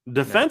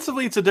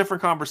 Defensively, It's a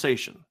different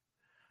conversation.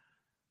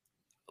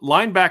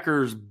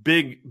 Linebackers,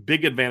 big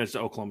advantage to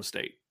Oklahoma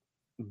State.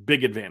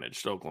 Big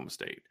advantage to Oklahoma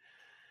State.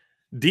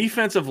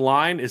 Defensive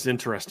line is an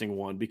interesting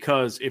one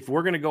because if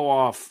we're going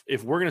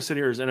to sit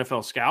here as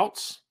NFL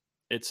scouts,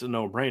 it's a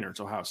no-brainer. It's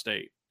Ohio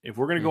State. If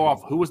we're going to go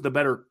off who was the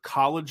better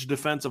college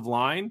defensive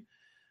line,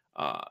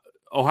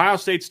 Ohio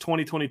State's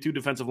 2022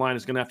 defensive line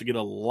is going to have to get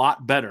a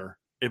lot better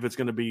if it's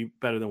going to be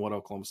better than what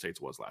Oklahoma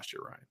State's was last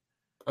year, Ryan.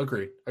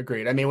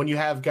 Agreed. I mean, when you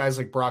have guys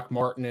like Brock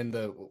Martin and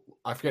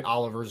I forget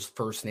Oliver's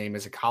first name.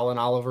 Is it Colin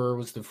Oliver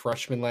was the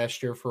freshman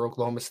last year for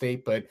Oklahoma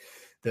State, but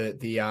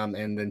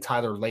and then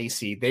Tyler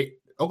Lacey,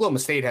 Oklahoma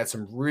State had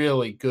some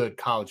really good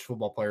college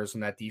football players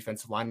in that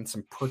defensive line and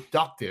some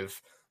productive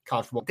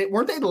college football.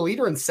 Weren't they the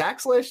leader in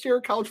sacks last year,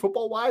 college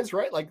football wise,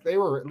 right? Like they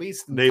were at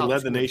least they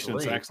led the nation in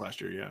sacks last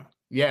year. Yeah.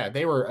 Yeah.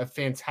 They were a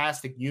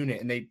fantastic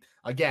unit. And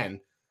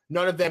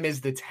none of them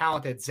is the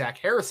talent that Zach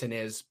Harrison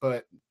is,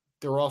 but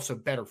they're also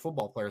better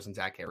football players than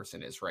Zach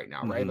Harrison is right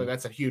now. Right. Like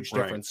that's a huge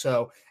difference. Right.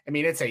 So, I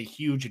mean, it's a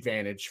huge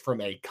advantage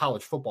from a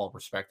college football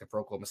perspective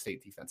for Oklahoma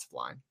State defensive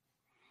line.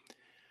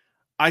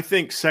 I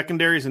think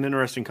secondary is an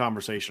interesting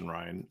conversation,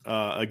 Ryan.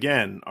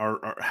 Again,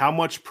 how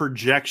much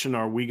projection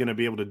are we going to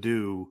be able to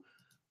do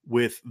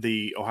with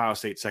the Ohio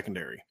State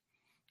secondary?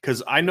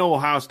 Because I know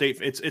Ohio State,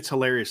 it's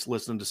hilarious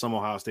listening to some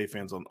Ohio State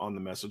fans on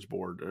the message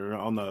board or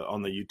on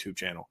the YouTube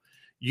channel.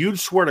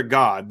 You'd swear to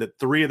God that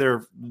 3 of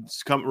their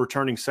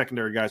returning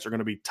secondary guys are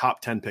going to be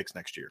top 10 picks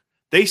next year.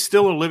 They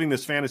still are living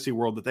this fantasy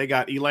world that they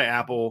got Eli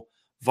Apple,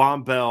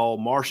 Von Bell,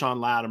 Marshawn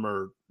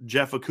Latimer,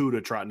 Jeff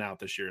Okudah trotting out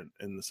this year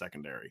in the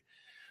secondary.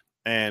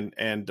 And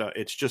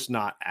it's just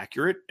not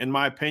accurate, in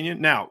my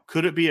opinion. Now,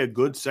 could it be a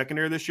good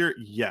secondary this year?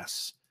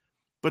 Yes.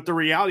 But the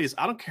reality is,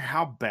 I don't care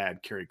how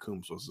bad Kerry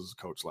Coombs was as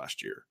a coach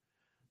last year.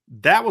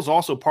 That was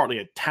also partly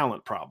a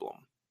talent problem.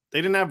 They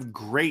didn't have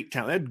great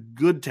talent. They had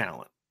good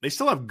talent. They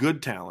still have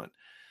good talent.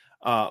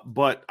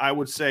 But I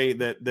would say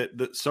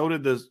that so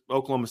did the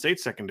Oklahoma State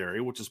secondary,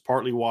 which is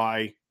partly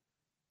why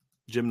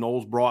Jim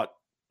Knowles brought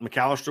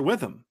McAllister with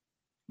him,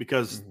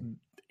 because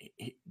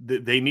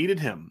they needed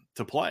him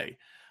to play.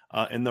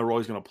 And they're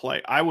always going to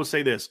play. I will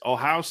say this,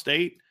 Ohio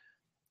State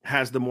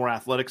has the more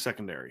athletic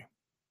secondary,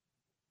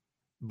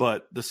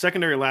 but the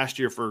secondary last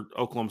year for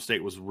Oklahoma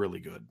State was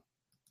really good.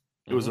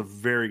 It was a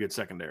very good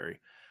secondary.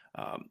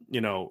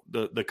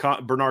 The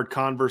Bernard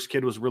Converse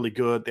kid was really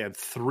good. They had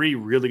 3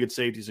 really good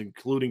safeties,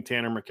 including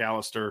Tanner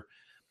McAllister.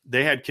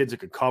 They had kids that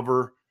could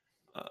cover.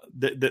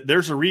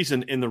 There's a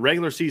reason in the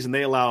regular season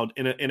they allowed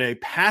in a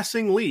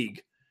passing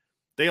league,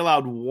 they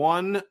allowed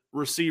 1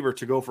 receiver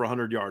to go for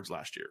 100 yards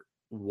last year.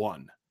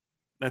 1.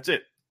 That's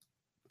it.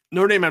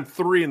 Notre Dame had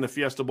 3 in the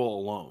Fiesta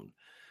Bowl alone.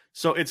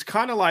 So it's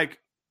kind of like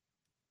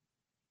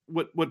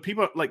what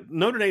people like.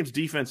 Notre Dame's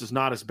defense is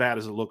not as bad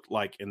as it looked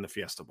like in the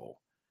Fiesta Bowl.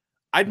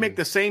 I'd make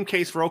the same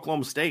case for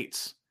Oklahoma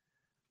State's.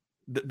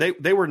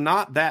 They were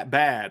not that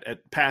bad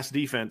at pass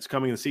defense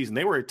coming in the season.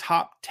 They were a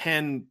top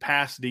 10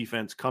 pass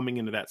defense coming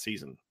into that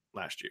season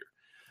last year.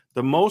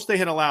 The most they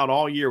had allowed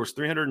all year was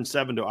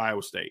 307 to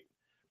Iowa State.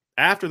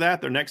 After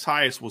that, their next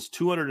highest was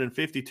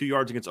 252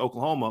 yards against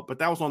Oklahoma, but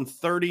that was on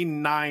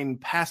 39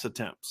 pass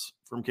attempts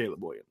from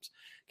Caleb Williams.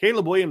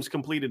 Caleb Williams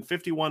completed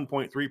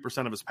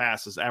 51.3% of his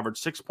passes,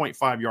 averaged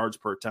 6.5 yards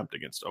per attempt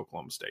against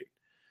Oklahoma State.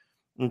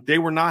 They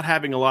were not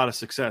having a lot of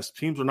success.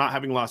 Teams were not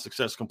having a lot of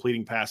success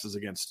completing passes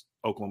against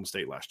Oklahoma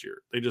State last year.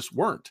 They just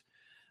weren't.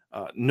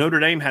 Notre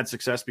Dame had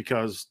success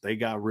because they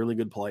got really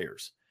good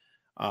players.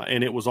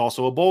 And it was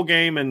also a bowl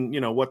game,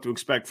 and what to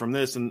expect from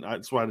this, and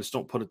that's why I just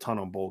don't put a ton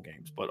on bowl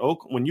games. But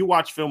when you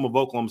watch film of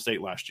Oklahoma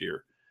State last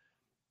year,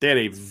 they had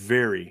a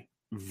very,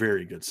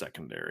 very good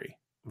secondary,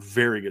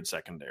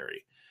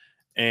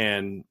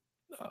 and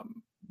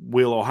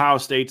will Ohio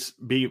State's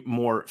be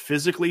more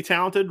physically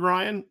talented,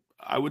 Ryan?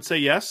 I would say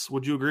yes.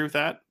 Would you agree with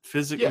that?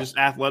 Physically, just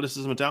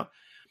athleticism and talent.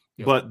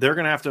 Yeah. But they're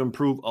going to have to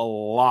improve a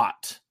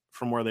lot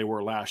from where they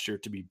were last year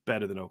to be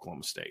better than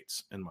Oklahoma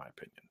State's, in my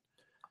opinion.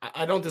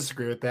 I don't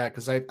disagree with that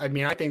because I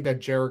think that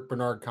Jarek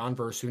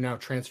Bernard-Converse, who now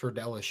transferred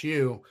to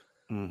LSU,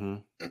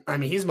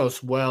 he's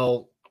most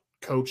well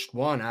coached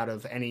one out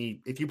of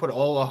any. If you put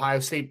all Ohio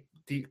State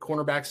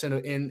cornerbacks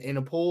in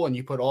a pool and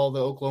you put all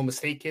the Oklahoma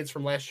State kids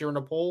from last year in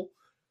a pool,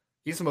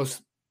 he's the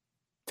most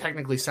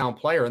technically sound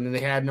player. And then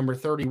they had number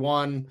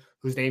 31,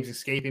 whose name's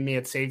escaping me,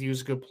 at safety,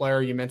 who's a good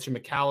player. You mentioned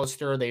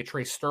McAllister. They had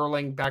Trey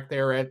Sterling back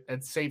there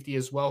at safety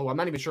as well, who I'm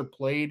not even sure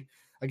played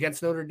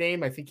against Notre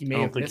Dame. I think he may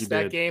have missed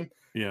that game.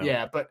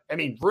 Yeah, but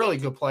really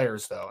good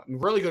players though.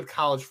 Really good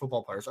college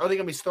football players. Are they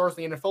going to be stars at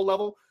the NFL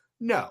level?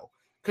 No.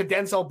 Could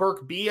Denzel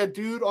Burke be a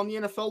dude on the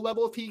NFL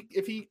level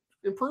if he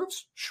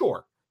improves?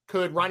 Sure.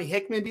 Could Ronnie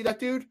Hickman be that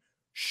dude?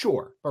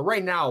 Sure. But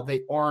right now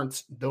they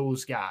aren't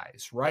those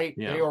guys, right?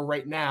 Yeah. They are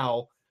right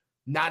now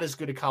not as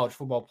good at college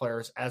football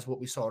players as what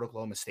we saw at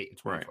Oklahoma State in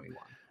 2021.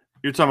 Right.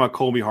 You're talking about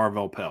Colby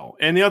Harvell-Pell.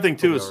 And the other thing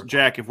too is,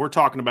 Jack, if we're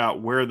talking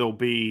about where they'll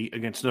be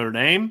against Notre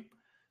Dame,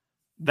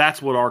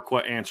 that's what our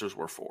answers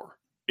were for,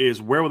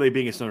 is where will they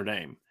be against Notre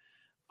Dame?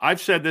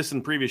 I've said this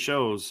in previous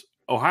shows.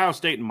 Ohio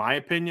State, in my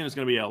opinion, is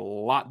going to be a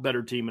lot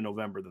better team in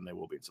November than they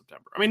will be in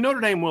September. I mean, Notre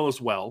Dame will as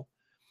well,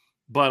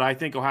 but I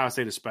think Ohio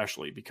State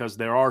especially, because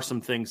there are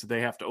some things that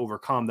they have to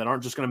overcome that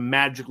aren't just going to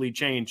magically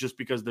change just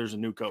because there's a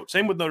new coach.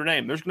 Same with Notre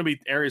Dame. There's going to be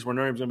areas where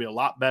Notre Dame's going to be a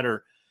lot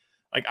better.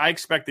 Like, I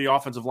expect the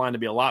offensive line to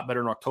be a lot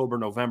better in October,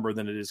 November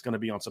than it is going to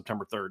be on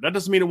September 3rd. That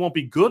doesn't mean it won't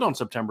be good on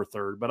September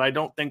 3rd, but I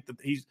don't think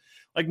that he's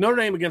 – like, Notre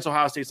Dame against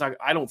Ohio State,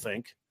 I don't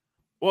think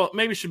 – well,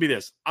 maybe it should be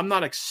this. I'm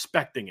not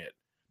expecting it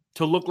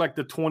to look like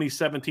the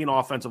 2017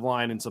 offensive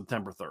line in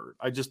September 3rd.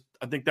 I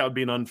think that would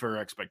be an unfair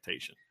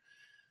expectation.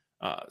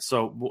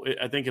 So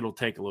I think it'll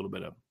take a little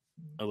bit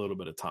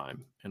of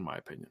time, in my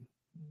opinion.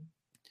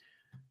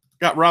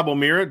 Got Rob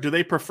O'Meara. Do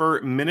they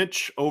prefer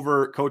Minich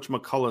over Coach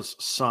McCullough's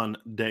son,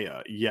 Dea?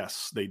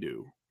 Yes, they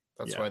do.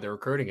 That's why they're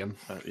recruiting him.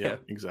 Yeah,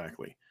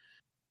 exactly.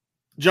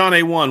 John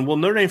A1, will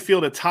Notre Dame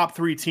field a top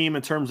 3 team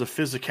in terms of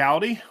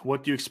physicality?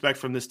 What do you expect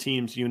from this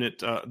team's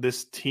unit,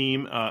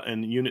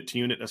 and unit to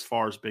unit as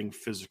far as being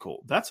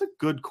physical? That's a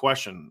good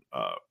question,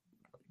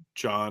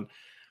 John.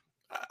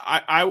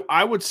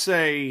 I would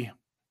say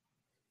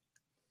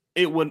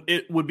it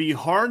would be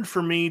hard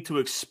for me to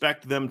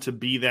expect them to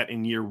be that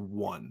in year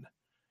one,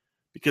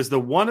 because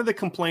one of the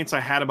complaints I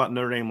had about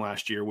Notre Dame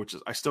last year, which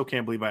is I still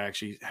can't believe I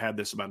actually had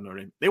this about Notre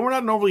Dame, they were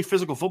not an overly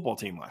physical football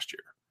team last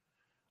year.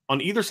 On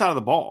either side of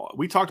the ball,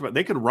 we talked about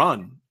they could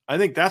run. I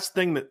think that's the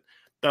thing that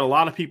a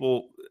lot of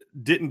people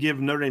didn't give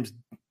Notre Dame's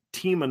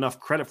team enough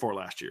credit for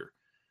last year.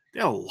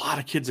 They had a lot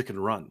of kids that could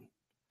run.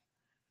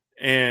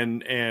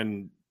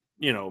 And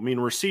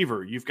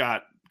receiver, you've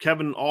got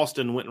Kevin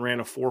Alston went and ran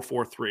a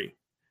 4.43.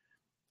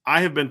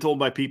 I have been told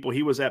by people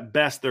he was at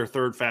best their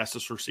third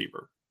fastest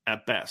receiver,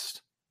 at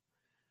best.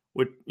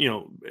 With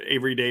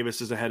Avery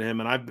Davis is ahead of him,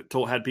 and I've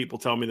had people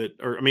tell me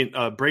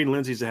that, Braden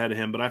Lindsey's ahead of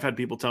him, but I've had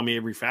people tell me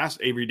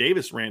Avery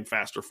Davis ran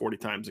faster 40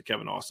 times than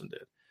Kevin Austin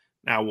did.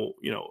 Now,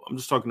 I'm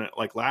just talking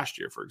like last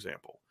year, for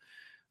example.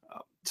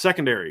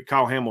 Secondary,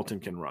 Kyle Hamilton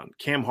can run.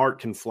 Cam Hart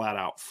can flat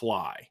out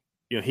fly.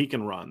 He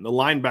can run. The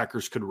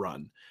linebackers could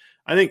run.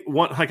 I think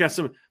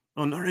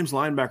Notre Dame's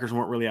linebackers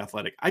weren't really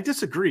athletic. I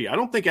disagree. I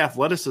don't think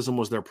athleticism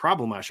was their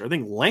problem last year. I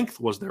think length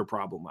was their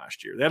problem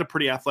last year. They had a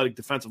pretty athletic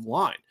defensive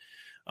line.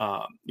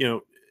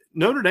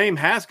 Notre Dame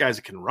has guys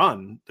that can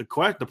run. The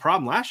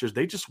problem last year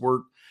is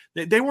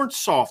they weren't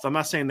soft. I'm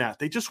not saying that.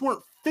 They just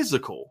weren't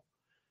physical.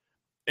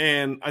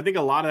 And I think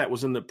a lot of that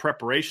was in the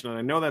preparation. And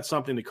I know that's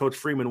something that Coach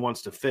Freeman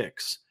wants to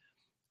fix.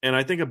 And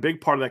I think a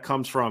big part of that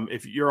comes from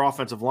if your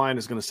offensive line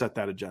is going to set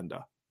that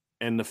agenda.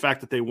 And the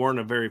fact that they weren't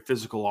a very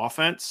physical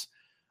offense,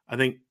 I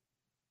think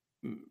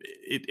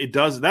it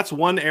does. That's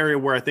one area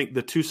where I think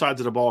the two sides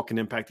of the ball can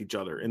impact each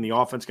other, and the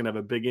offense can have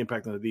a big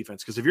impact on the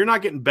defense. Because if you're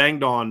not getting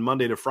banged on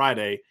Monday to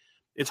Friday,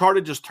 it's hard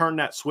to just turn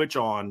that switch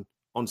on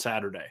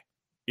Saturday.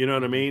 You know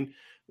what I mean?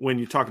 When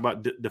you talk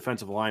about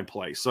defensive line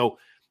play. So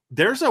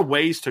there's a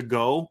ways to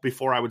go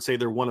before I would say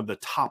they're one of the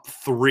top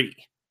 3.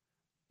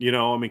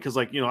 Because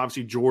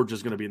obviously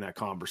Georgia's going to be in that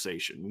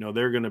conversation.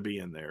 They're going to be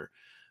in there.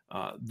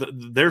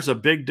 There's a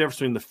big difference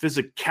between the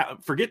physical.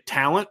 Forget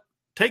talent.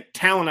 Take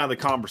talent out of the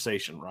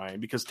conversation,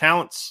 Ryan, because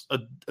talent's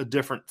a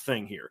different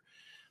thing here.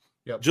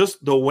 Yep.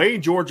 Just the way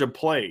Georgia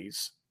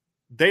plays,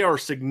 they are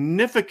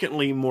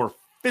significantly more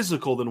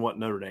physical than what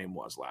Notre Dame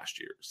was last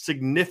year.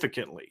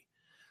 Significantly.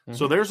 Mm-hmm.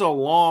 So there's a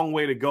long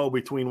way to go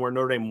between where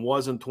Notre Dame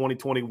was in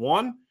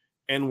 2021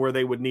 and where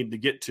they would need to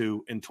get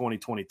to in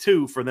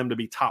 2022 for them to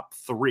be top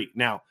 3.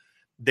 Now,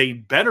 they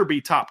better be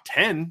top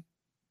 10,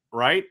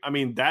 right? I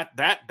mean,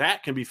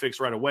 that can be fixed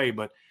right away,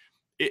 but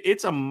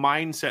it's a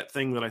mindset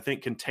thing that I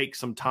think can take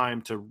some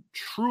time to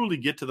truly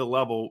get to the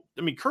level.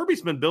 I mean,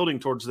 Kirby's been building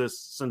towards this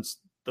since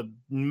the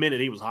minute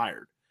he was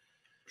hired.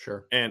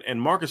 Sure.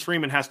 And Marcus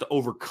Freeman has to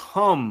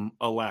overcome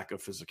a lack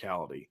of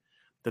physicality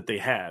that they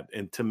had,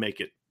 and to make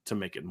it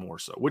more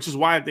so, which is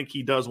why I think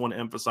he does want to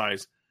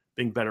emphasize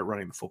being better at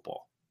running the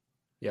football.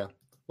 Yeah.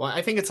 Well,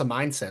 I think it's a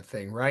mindset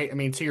thing, right? I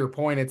mean, to your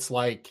point, it's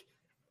like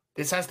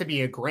this has to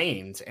be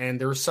ingrained,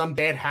 and there's some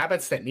bad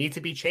habits that need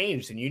to be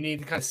changed, and you need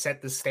to kind of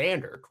set the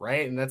standard,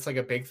 right? And that's like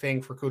a big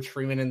thing for Coach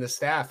Freeman and the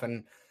staff.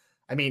 And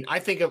I mean,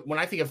 when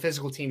I think of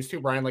physical teams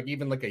too, Brian, like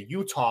even like a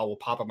Utah will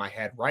pop in my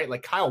head, right?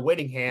 Like Kyle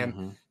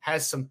Whittingham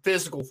has some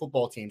physical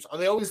football teams. Are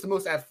they always the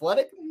most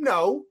athletic?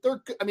 No, they're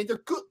good. I mean,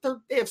 they're good.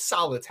 They have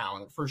solid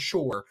talent for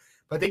sure,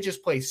 but they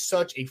just play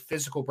such a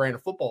physical brand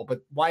of football.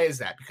 But why is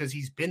that? Because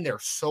he's been there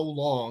so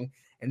long,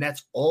 and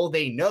that's all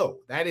they know.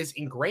 That is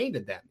ingrained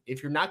in them.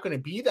 If you're not going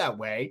to be that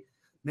way,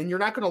 then you're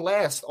not going to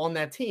last on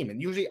that team.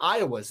 And usually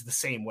Iowa's the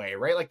same way,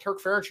 right? Like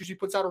Kirk Ferentz usually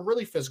puts out a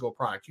really physical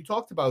product. You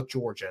talked about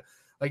Georgia.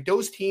 Like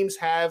those teams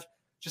have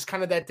just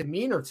kind of that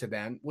demeanor to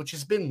them, which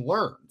has been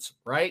learned,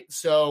 right?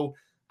 So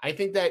I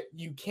think that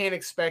you can't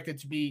expect it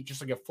to be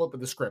just like a flip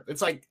of the script.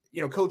 It's like,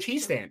 Coach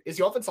Heastand, is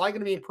the offensive line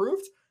going to be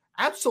improved?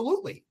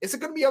 Absolutely. Is it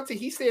going to be up to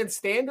Heastand's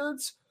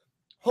standards?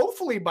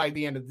 Hopefully by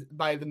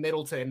the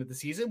middle to end of the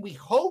season, we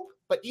hope.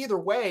 But either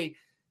way,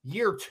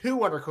 year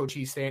 2 under Coach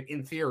Heastand,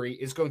 in theory,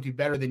 is going to be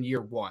better than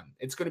year 1.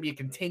 It's going to be a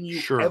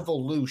continued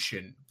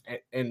evolution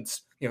and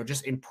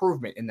just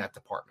improvement in that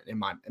department, in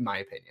my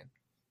opinion.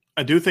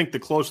 I do think the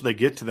closer they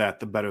get to that,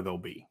 the better they'll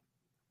be.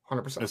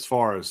 100%. As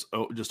far as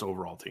just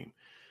overall team.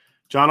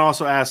 John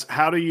also asks,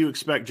 how do you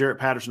expect Jarrett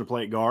Patterson to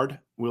play at guard?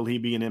 Will he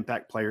be an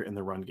impact player in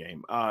the run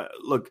game?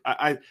 Look,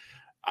 I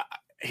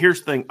here's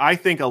the thing. I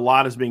think a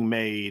lot is being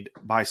made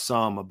by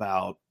some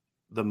about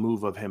the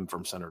move of him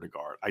from center to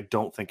guard. I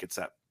don't think it's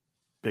that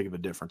big of a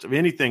difference. If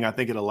anything, I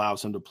think it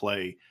allows him to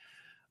play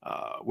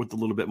with a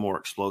little bit more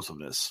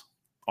explosiveness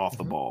off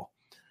the ball.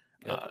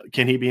 Yep.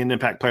 Can he be an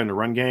impact player in the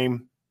run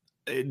game?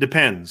 It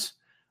depends.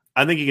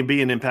 I think he can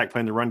be an impact player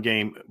in the run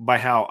game by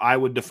how I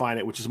would define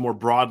it, which is more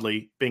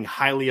broadly being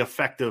highly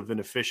effective and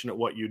efficient at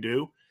what you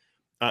do.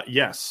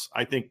 Yes,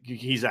 I think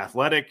he's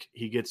athletic.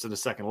 He gets to the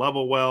second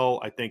level well.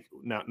 I think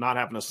not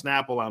having a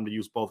snap will allow him to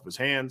use both of his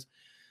hands.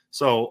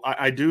 So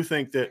I do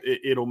think that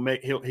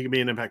he can be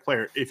an impact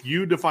player. If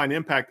you define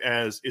impact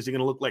as, is he going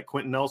to look like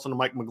Quentin Nelson or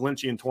Mike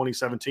McGlinchey in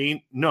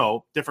 2017?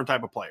 No, different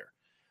type of player.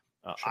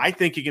 Sure. I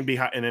think he can be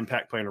an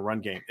impact player in a run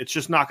game. It's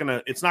just not going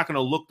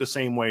to look the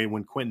same way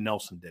when Quentin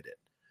Nelson did it,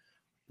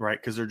 right?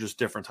 Because they're just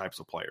different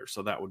types of players.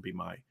 So that would be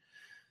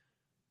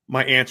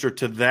my answer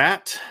to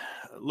that.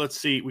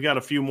 Let's see. We got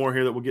a few more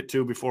here that we'll get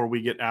to before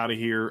we get out of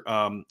here.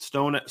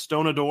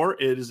 Stonador,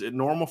 is it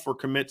normal for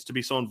commits to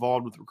be so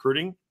involved with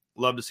recruiting?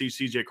 Love to see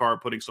CJ Carr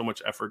putting so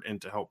much effort in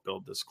to help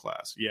build this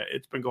class. Yeah,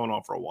 it's been going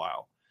on for a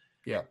while.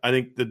 Yeah. I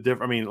think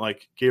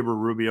like Gabriel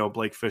Rubio,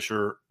 Blake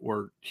Fisher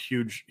were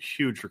huge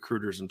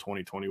recruiters in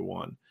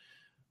 2021.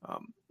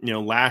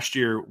 Last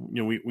year,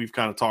 we've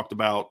kind of talked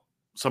about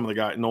some of the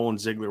guys. Nolan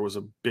Ziegler was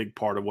a big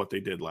part of what they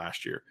did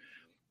last year.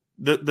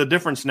 The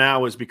difference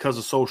now is because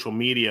of social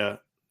media,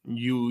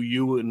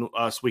 you and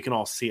us, we can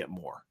all see it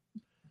more.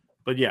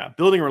 But yeah,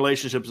 building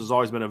relationships has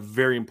always been a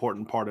very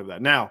important part of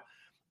that. Now,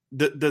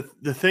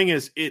 the thing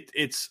is,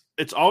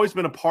 it's always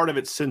been a part of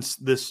it since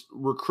this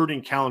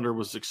recruiting calendar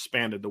was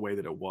expanded the way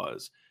that it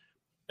was.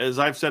 As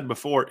I've said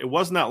before, it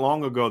wasn't that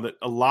long ago that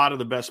a lot of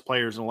the best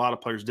players and a lot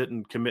of players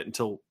didn't commit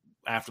until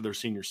after their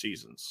senior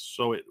seasons.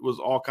 So it was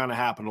all kind of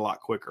happened a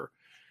lot quicker.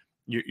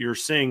 You're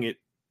seeing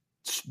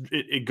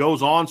it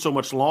goes on so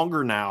much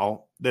longer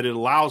now that it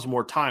allows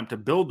more time to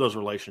build those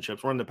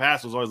relationships. Where in the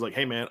past it was always like,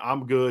 hey man,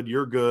 I'm good,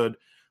 you're good,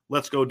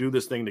 let's go do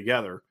this thing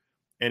together.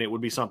 And it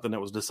would be something that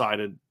was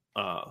decided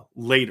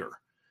later.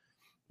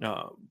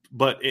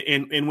 But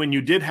when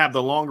you did have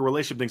the longer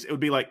relationship things, it would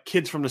be like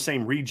kids from the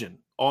same region.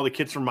 All the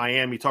kids from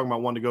Miami talking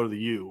about wanting to go to the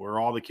U, or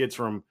all the kids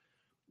from,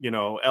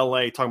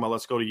 LA talking about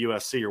let's go to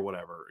USC or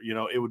whatever.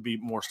 It would be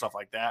more stuff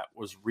like that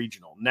was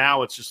regional.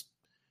 Now it's just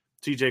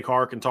TJ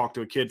Carr can talk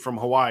to a kid from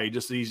Hawaii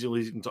just as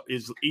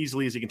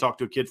easily as he can talk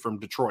to a kid from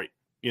Detroit,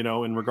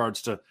 in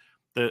regards to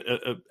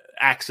the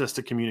access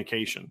to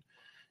communication.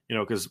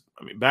 Because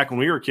back when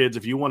we were kids,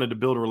 if you wanted to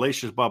build a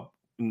relationship up,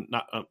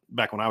 not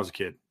back when I was a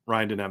kid,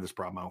 Ryan didn't have this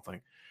problem, I don't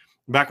think.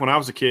 Back when I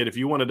was a kid, if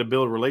you wanted to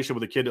build a relationship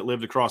with a kid that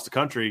lived across the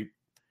country,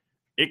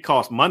 it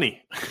cost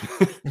money.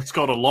 It's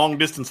called a long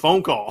distance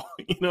phone call.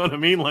 You know what I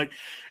mean? Like,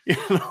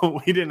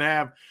 we didn't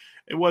have.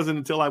 It wasn't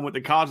until I went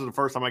to college the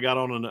first time I got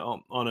on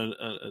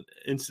an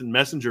instant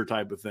messenger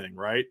type of thing,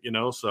 right?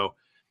 So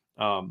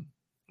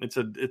it's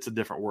a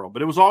different world,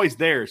 but it was always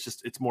there. It's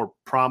just it's more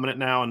prominent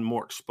now and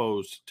more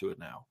exposed to it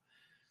now.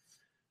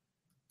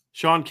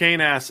 Sean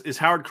Kane asks, is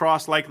Howard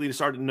Cross likely to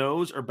start at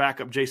nose or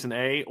back up Jason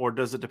A, or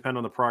does it depend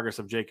on the progress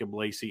of Jacob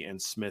Lacey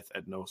and Smith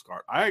at nose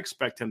guard? I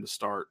expect him to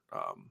start.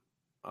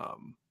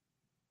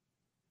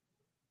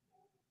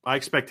 I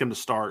expect him to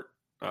start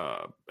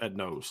at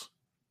nose.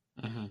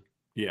 Mm-hmm.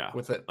 Yeah,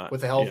 with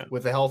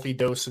a healthy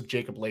dose of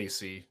Jacob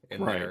Lacey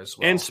in there as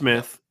well, and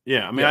Smith.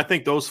 Yeah, I mean, I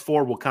think those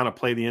four will kind of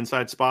play the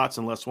inside spots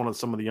unless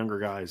some of the younger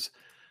guys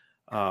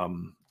are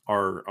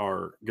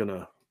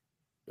gonna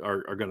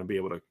be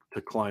able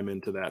to climb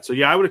into that. So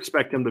yeah, I would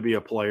expect him to be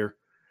a player.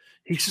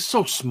 He's just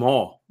so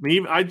small. I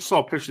mean, I just saw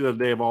a picture the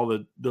other day of all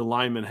the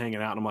linemen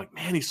hanging out, and I'm like,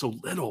 man, he's so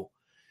little,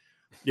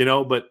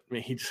 But I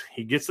mean,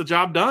 he gets the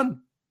job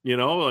done,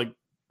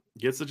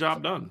 gets the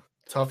job done.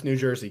 Tough New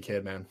Jersey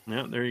kid, man.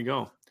 Yeah, there you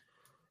go.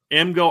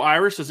 Go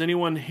Irish. Is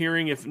anyone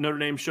hearing if Notre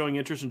Dame showing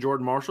interest in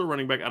Jordan Marshall,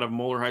 running back out of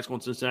Moeller High School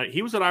in Cincinnati?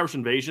 He was at Irish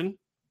Invasion,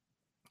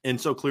 and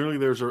so clearly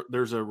there's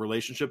a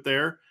relationship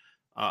there.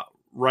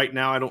 Right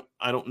now,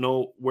 I don't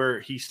know where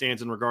he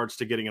stands in regards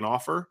to getting an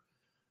offer,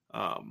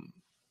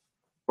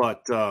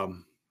 but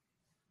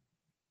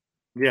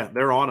yeah,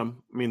 they're on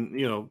him. I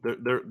mean,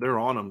 they're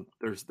on him.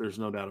 There's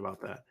no doubt about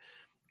that.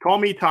 Call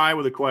me Ty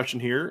with a question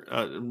here.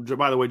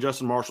 By the way,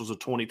 Justin Marshall's a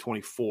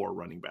 2024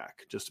 running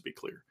back, just to be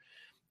clear.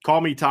 Call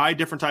me Ty,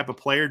 different type of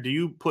player. Do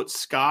you put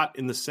Scott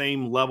in the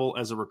same level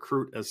as a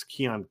recruit as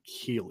Keon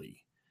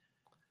Keeley?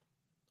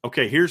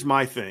 Okay, here's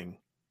my thing.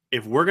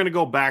 If we're going to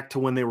go back to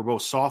when they were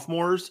both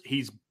sophomores,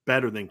 he's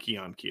better than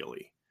Keon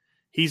Keeley.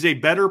 He's a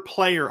better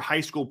player,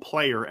 high school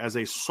player, as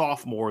a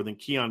sophomore than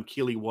Keon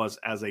Keeley was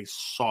as a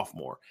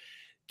sophomore.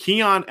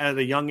 Keon at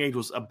a young age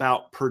was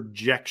about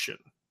projection,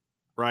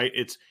 right?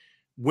 It's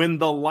when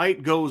the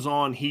light goes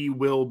on, he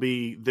will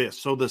be this.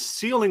 So the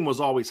ceiling was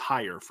always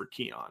higher for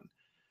Keon.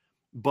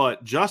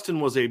 But Justin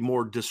was a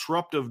more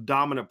disruptive,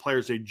 dominant player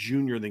as a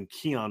junior than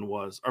Keon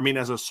was. I mean,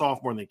 as a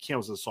sophomore than Keon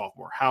was as a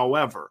sophomore.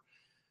 However,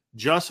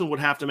 Justin would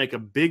have to make a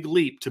big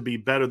leap to be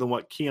better than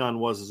what Keon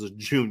was as a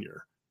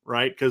junior,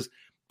 right? Because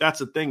that's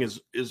the thing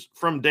is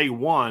from day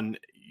one,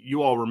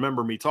 you all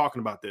remember me talking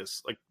about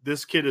this. Like,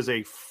 this kid is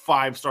a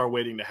 5-star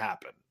waiting to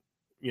happen.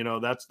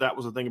 That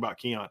was the thing about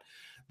Keon.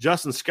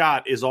 Justin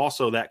Scott is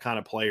also that kind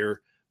of player,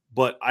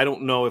 but I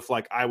don't know if,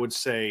 I would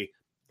say,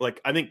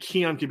 I think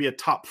Keon could be a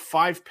top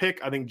 5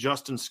 pick. I think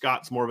Justin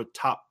Scott's more of a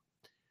top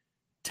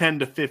 10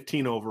 to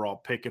 15 overall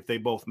pick if they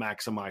both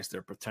maximize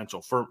their potential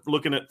for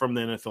looking at from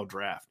the NFL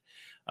draft,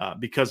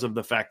 because of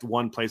the fact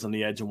one plays on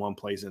the edge and one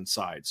plays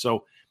inside.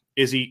 So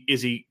is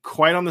he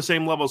quite on the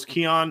same level as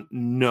Keon?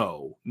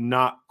 No,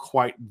 not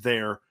quite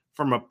there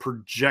from a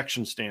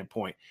projection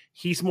standpoint.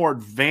 He's more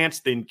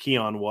advanced than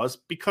Keon was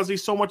because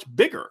he's so much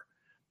bigger.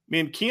 I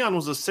mean, Keon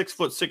was a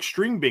 6'6"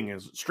 string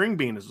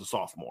bean as a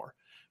sophomore.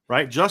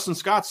 Right? Justin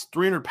Scott's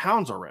 300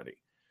 pounds already,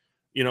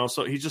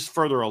 so he's just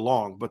further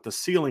along, but the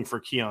ceiling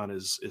for Keon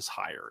is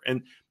higher.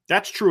 And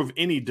that's true of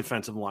any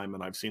defensive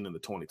lineman I've seen in the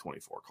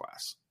 2024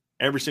 class.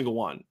 Every single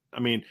one. I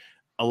mean,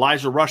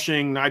 Elijah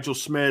Rushing, Nigel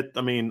Smith,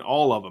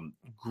 all of them.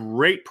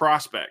 Great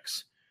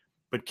prospects.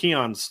 But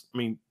Keon's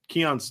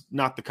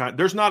not the kind.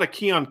 There's not a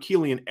Keon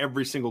Keeley in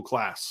every single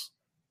class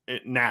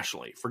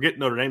nationally. Forget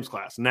Notre Dame's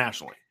class,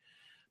 nationally.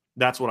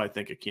 That's what I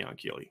think of Keon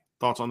Keeley.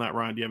 Thoughts on that,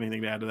 Ryan? Do you have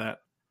anything to add to that?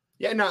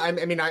 Yeah, no,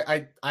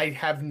 I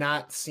have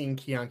not seen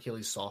Keon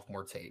Keeley's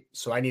sophomore tape,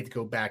 so I need to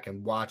go back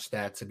and watch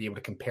that to be able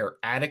to compare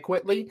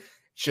adequately.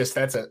 It's just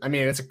it's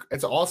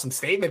an awesome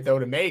statement though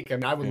to make.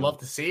 I would love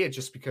to see it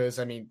just because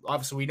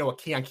obviously we know what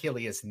Keon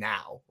Keeley is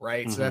now,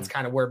 right? Mm-hmm. So that's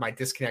kind of where my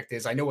disconnect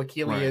is. I know what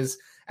Keeley is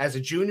as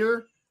a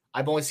junior.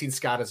 I've only seen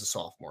Scott as a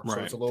sophomore, so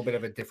it's a little bit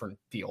of a different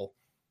deal.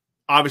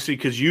 Obviously,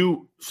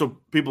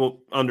 so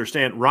people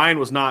understand, Ryan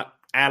was not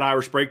at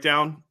Irish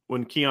Breakdown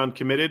when Keon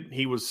committed.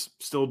 He was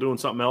still doing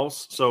something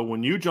else. So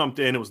when you jumped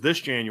in, it was this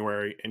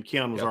January, and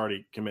Keon was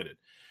already committed.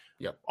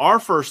 Yep. My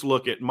first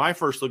look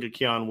at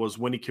Keon was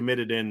when he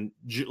committed in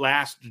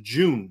last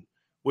June,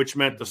 which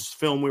meant the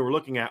film we were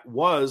looking at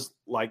was,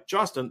 like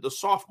Justin, the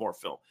sophomore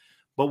film.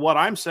 But what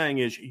I'm saying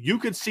is you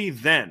could see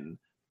then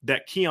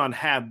that Keon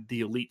had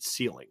the elite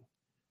ceiling.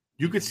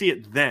 You could see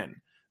it then.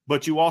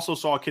 But you also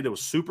saw a kid that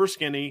was super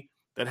skinny,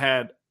 that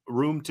had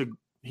room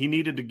he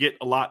needed to get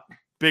a lot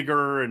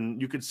bigger,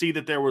 and you could see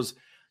that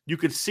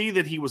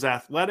he was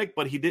athletic,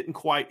 but he didn't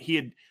quite.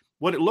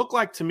 What it looked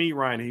like to me,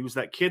 Ryan, he was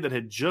that kid that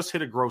had just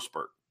hit a growth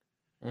spurt,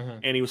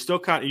 and he was still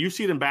you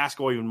see it in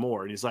basketball even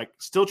more, and he's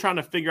still trying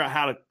to figure out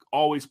how to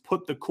always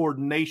put the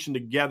coordination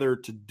together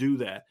to do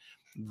that.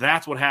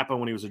 That's what happened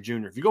when he was a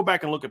junior. If you go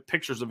back and look at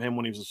pictures of him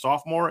when he was a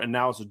sophomore and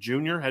now as a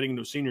junior heading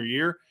into a senior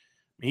year,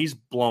 he's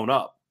blown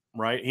up,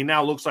 right? He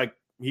now looks like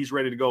he's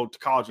ready to go to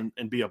college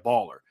and be a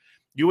baller.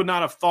 You would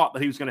not have thought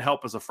that he was going to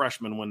help as a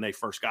freshman when they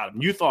first got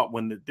him. You thought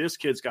this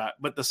kid's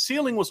but the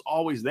ceiling was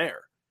always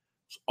there.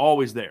 It's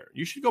always there.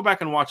 You should go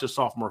back and watch a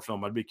sophomore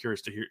film. I'd be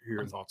curious to hear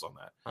your thoughts on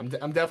that. I'm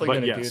definitely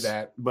going to do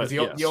that. But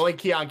the only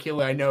Keon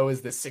Keeley I know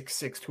is the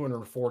 6'6",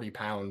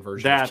 240-pound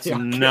version. That's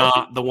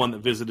not the one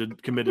that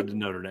committed to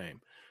Notre Dame.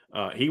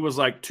 He was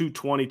like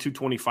 220,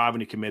 225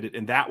 when he committed,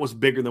 and that was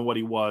bigger than what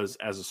he was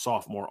as a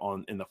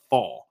sophomore in the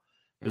fall.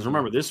 Because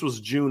remember, this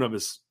was June of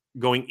his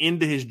going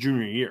into his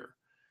junior year.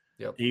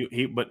 Yep.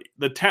 But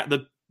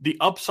the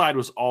upside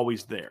was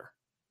always there.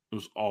 It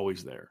was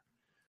always there.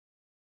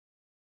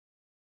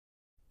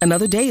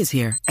 Another day is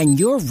here, and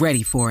you're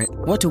ready for it.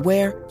 What to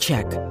wear?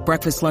 Check.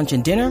 Breakfast, lunch,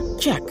 and dinner?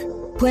 Check.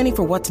 Planning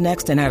for what's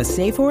next and how to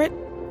save for it?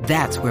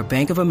 That's where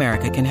Bank of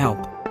America can help.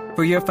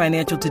 For your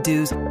financial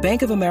to-dos,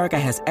 Bank of America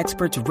has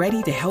experts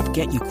ready to help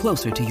get you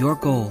closer to your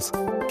goals.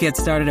 Get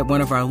started at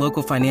one of our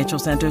local financial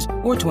centers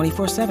or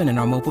 24/7 in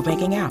our mobile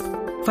banking app.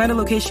 Find a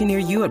location near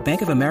you at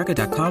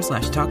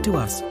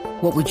bankofamerica.com/talktous.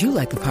 What would you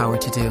like the power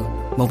to do?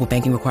 Mobile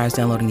banking requires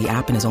downloading the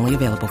app and is only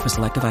available for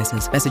select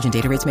devices. Message and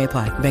data rates may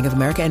apply. Bank of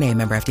America NA,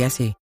 member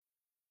FDIC.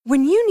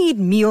 When you need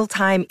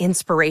mealtime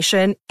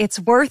inspiration,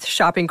 it's worth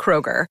shopping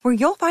Kroger, where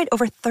you'll find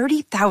over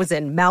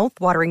 30,000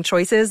 mouth-watering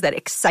choices that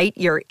excite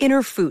your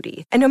inner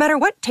foodie. And no matter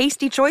what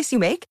tasty choice you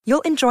make,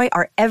 you'll enjoy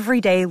our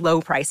everyday low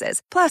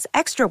prices, plus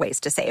extra ways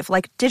to save,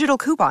 like digital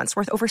coupons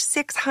worth over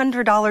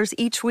 $600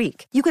 each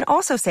week. You can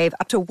also save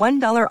up to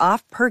 $1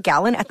 off per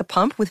gallon at the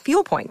pump with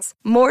fuel points.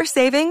 More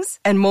savings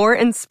and more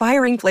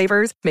inspiring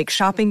flavors make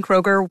shopping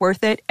Kroger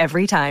worth it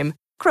every time.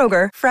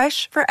 Kroger,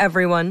 fresh for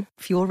everyone.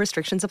 Fuel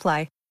restrictions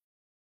apply.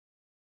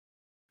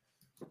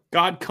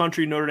 God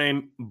Country Notre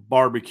Dame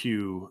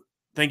Barbecue.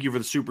 Thank you for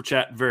the super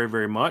chat very,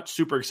 very much.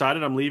 Super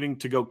excited. I'm leaving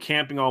to go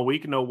camping all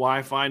week. No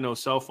Wi-Fi, no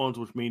cell phones,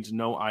 which means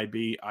no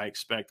IB. I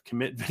expect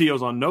commit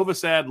videos on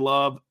Novosad,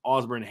 Love,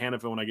 Osborne, and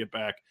Hannafin when I get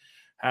back.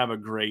 Have a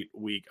great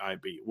week,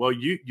 IB. Well,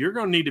 you're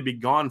going to need to be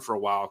gone for a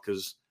while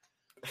because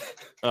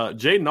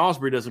Jaden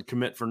Osbury doesn't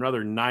commit for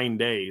another 9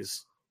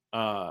 days.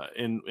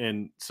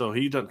 And so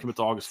he doesn't commit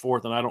to August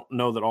 4th. And I don't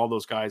know that all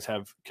those guys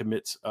have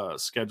commits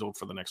scheduled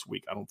for the next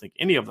week. I don't think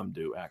any of them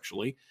do,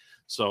 actually.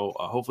 So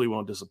hopefully we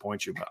won't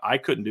disappoint you. But I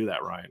couldn't do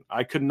that, Ryan.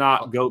 I could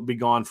not be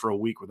gone for a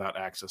week without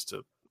access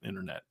to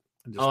internet.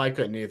 I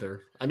couldn't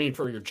either. I mean,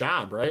 for your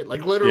job, right?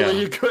 Like literally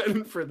you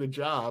couldn't for the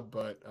job.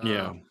 But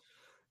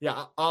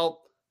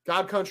I'll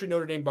God Country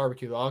Notre Dame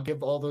Barbecue. I'll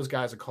give all those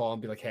guys a call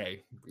and be like,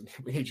 hey,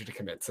 we need you to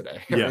commit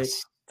today. Yes.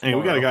 Right? Hey,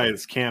 we got a guy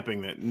that's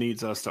camping that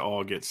needs us to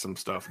all get some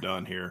stuff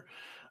done here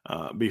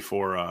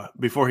before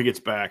he gets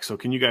back. So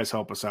can you guys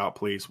help us out,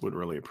 please? Would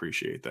really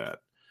appreciate that.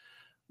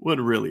 Would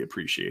really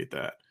appreciate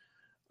that.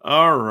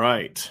 All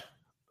right.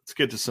 Let's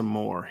get to some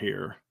more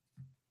here.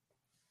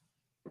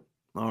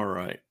 All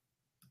right.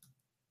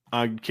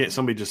 I can't.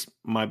 Somebody just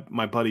my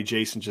buddy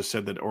Jason just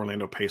said that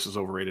Orlando Pace is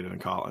overrated in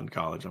college.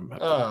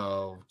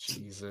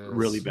 Jesus!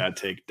 Really bad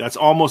take. That's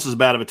almost as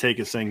bad of a take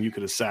as saying you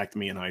could have sacked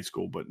me in high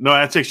school. But no,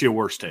 that's actually a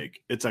worse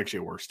take. It's actually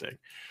a worse take.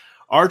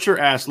 Archer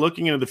asks,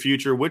 looking into the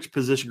future, which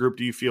position group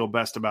do you feel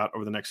best about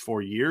over the next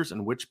 4 years,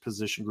 and which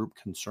position group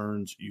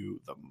concerns you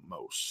the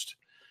most?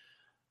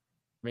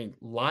 I mean,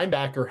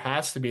 linebacker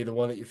has to be the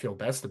one that you feel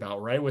best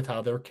about, right? With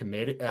how they're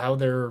committed, how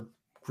they're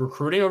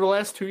recruiting over the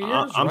last 2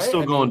 years. I'm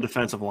still going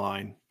defensive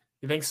line.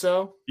 You think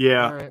so?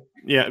 Yeah. All right.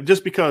 Yeah.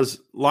 Just because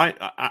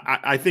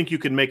I think you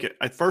can make it.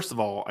 First of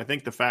all, I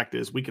think the fact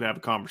is we could have a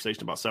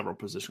conversation about several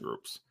position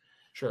groups,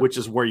 sure, which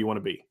is where you want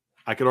to be.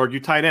 I could argue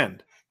tight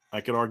end.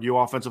 I could argue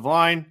offensive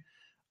line.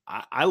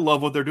 I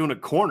love what they're doing at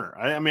corner.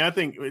 I mean, I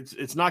think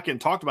it's not getting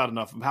talked about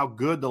enough of how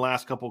good the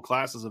last couple of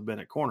classes have been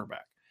at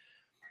cornerback.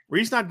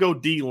 Reason I'd go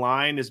D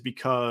line is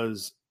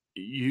because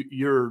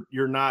you're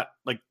not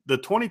like the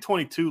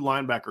 2022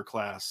 linebacker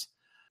class.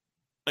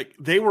 Like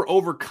they were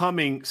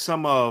overcoming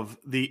some of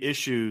the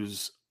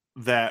issues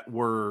that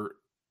were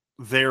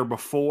there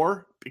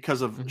before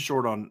because of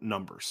short on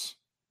numbers.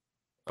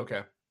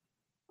 Okay.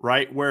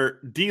 Right. Where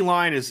D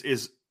line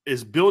is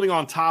building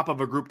on top of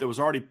a group that was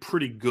already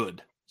pretty good.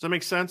 Does that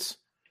make sense?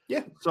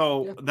 Yeah.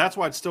 So that's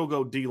why I'd still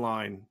go D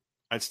line.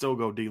 I'd still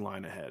go D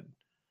line ahead.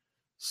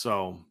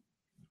 So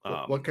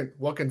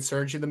what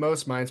concerns you the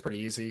most? Mine's pretty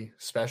easy.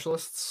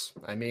 Specialists.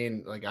 I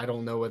mean, like I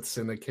don't know what's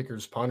in the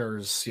kickers,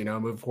 punters.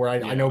 Moving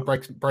forward. I know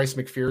Bryce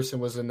McPherson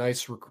was a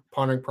nice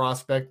punting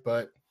prospect,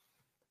 but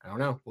I don't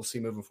know. We'll see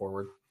moving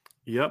forward.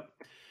 Yep.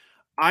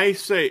 I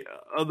say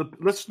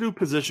let's do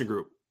position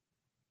group.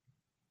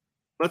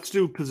 What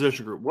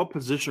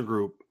position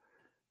group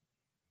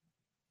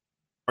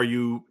are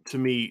you, to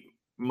me,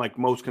 like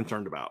most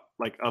concerned about,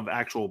 like of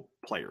actual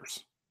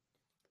players?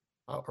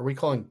 Are we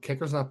calling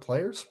kickers not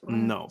players?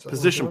 No,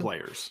 position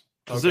players.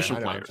 Position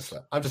players.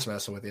 I'm just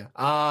messing with you.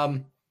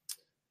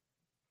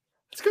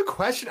 It's a good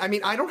question. I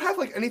mean, I don't have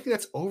like anything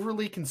that's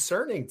overly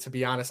concerning, to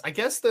be honest. I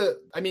guess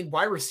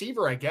wide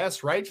receiver, I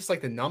guess, right? Just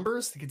like the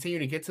numbers to continue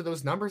to get to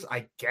those numbers,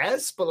 I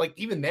guess. But like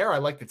even there, I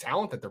like the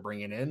talent that they're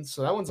bringing in.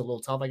 So that one's a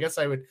little tough. I guess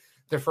I would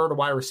defer to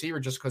wide receiver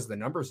just because of the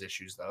numbers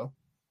issues, though.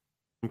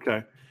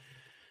 Okay.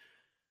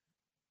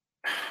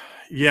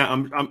 Yeah,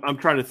 I'm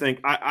trying to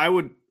think. I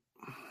would.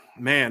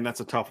 Man, that's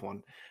a tough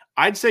one.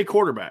 I'd say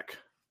quarterback.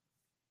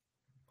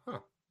 Huh.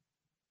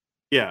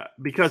 Yeah,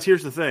 because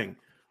here's the thing.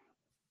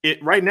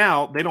 Right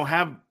now, they don't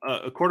have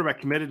a quarterback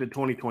committed in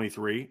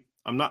 2023.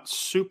 I'm not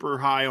super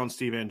high on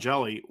Steve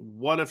Angeli.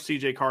 What if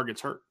CJ Carr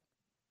gets hurt?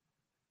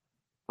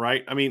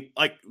 Right? I mean,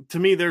 like, to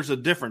me, there's a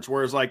difference.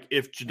 Whereas, like,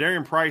 if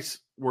Jadarian Price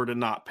were to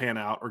not pan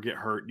out or get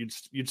hurt,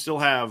 you'd still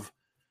have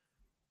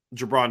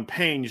Jabron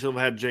Payne. You still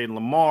have Jaden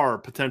Lamar,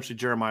 potentially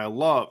Jeremiah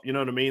Love. You know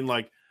what I mean?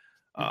 Like,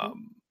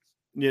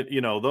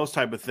 those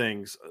type of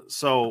things.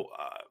 So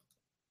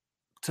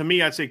to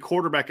me, I'd say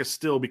quarterback is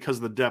still, because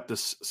the depth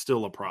is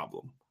still a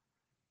problem.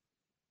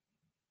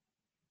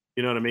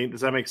 You know what I mean? Does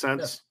that make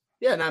sense?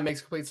 Yeah, that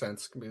makes complete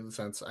sense. Complete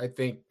sense. I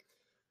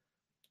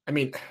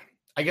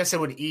guess it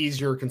would ease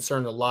your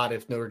concern a lot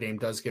if Notre Dame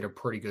does get a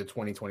pretty good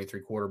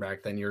 2023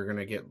 quarterback. Then you're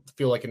going to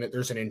feel like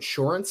there's an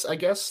insurance, I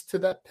guess, to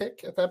that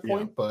pick at that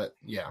point. Yeah. But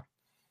yeah.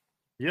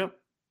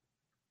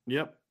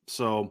 Yep.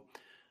 So,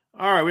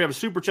 all right, we have a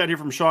super chat here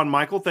from Sean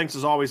Michael. Thanks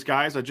as always,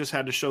 guys. I just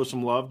had to show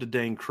some love to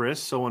Dane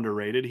Christ. So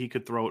underrated. He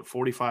could throw it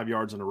 45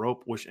 yards in a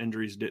rope. Wish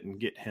injuries didn't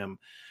get him.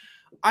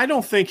 I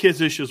don't think his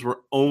issues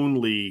were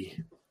only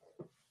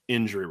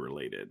injury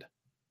related.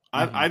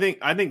 Mm-hmm. I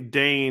think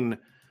Dane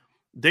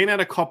had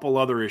a couple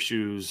other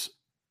issues.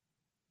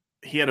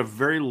 He had a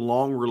very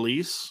long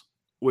release,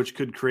 which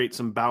could create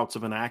some bouts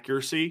of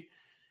inaccuracy.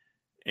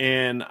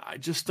 And I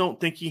just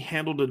don't think he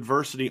handled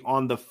adversity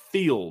on the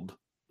field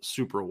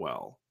super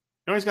well.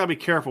 You always got to be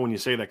careful when you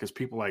say that, because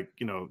people they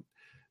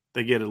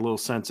get a little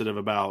sensitive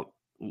about,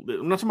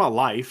 I'm not talking about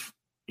life.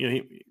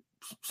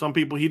 Some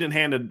people, he didn't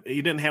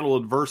handle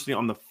adversity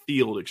on the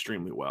field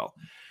extremely well.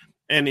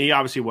 And he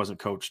obviously wasn't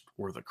coached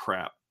worth a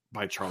crap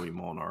by Charlie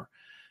Molnar.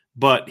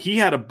 But he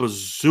had a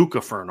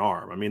bazooka for an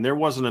arm. I mean, there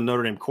wasn't a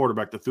Notre Dame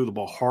quarterback that threw the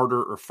ball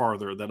harder or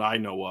farther that I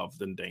know of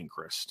than Dane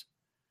Christ.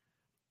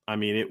 I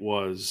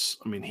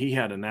mean, he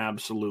had an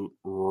absolute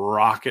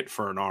rocket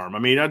for an arm. I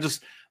mean,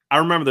 I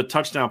remember the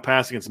touchdown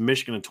pass against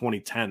Michigan in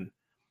 2010.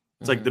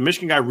 It's like the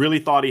Michigan guy really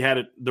thought he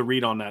had the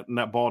read on that, and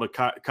that ball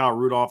to Kyle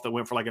Rudolph that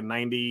went for like a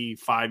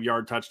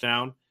 95-yard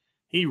touchdown.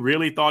 He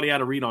really thought he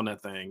had a read on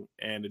that thing,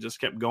 and it just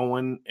kept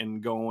going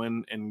and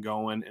going and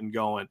going and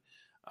going.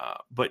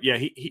 But yeah,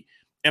 he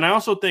and I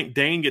also think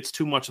Dane gets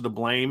too much of the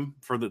blame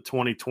for the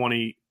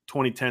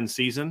 2010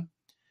 season.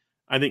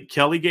 I think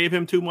Kelly gave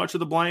him too much of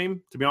the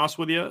blame, to be honest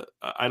with you.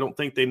 I don't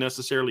think they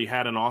necessarily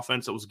had an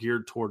offense that was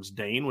geared towards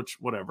Dane, which,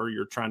 whatever,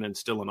 you're trying to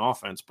instill an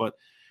offense. But,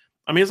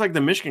 I mean, it's like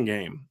the Michigan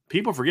game.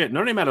 People forget.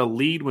 Notre Dame had a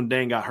lead when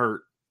Dane got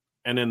hurt,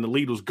 and then the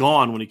lead was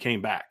gone when he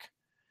came back.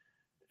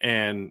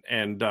 To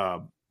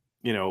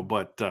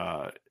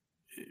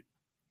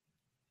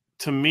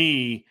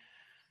me,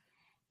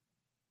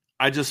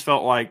 I just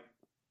felt like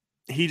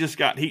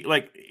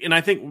and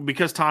I think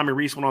because Tommy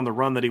Rees went on the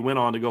run that he went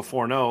on to go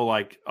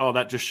 4-0,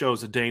 that just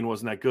shows that Dane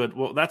wasn't that good.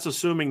 Well, that's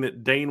assuming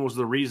that Dane was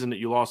the reason that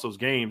you lost those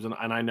games, and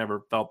I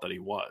never felt that he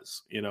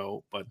was,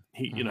 but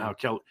he, how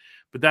Kelly,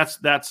 but that's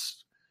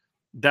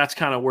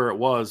kind of where it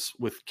was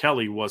with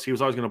Kelly. He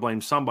was always going to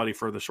blame somebody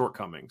for the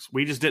shortcomings.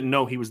 We just didn't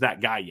know he was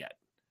that guy yet.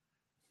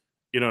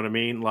 You know what I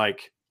mean?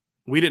 Like,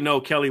 we didn't know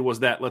Kelly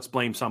was that let's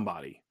blame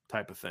somebody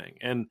type of thing.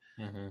 And,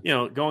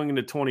 going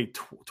into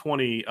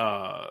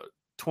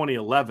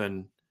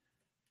 2011,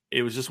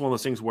 it was just one of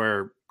those things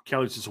where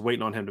Kelly was just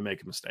waiting on him to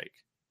make a mistake.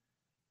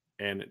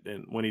 And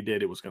when he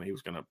did, he was going to,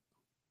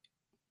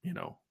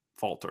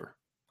 falter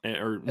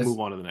or move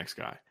on to the next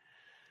guy.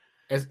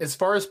 As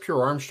far as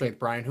pure arm strength,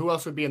 Brian, who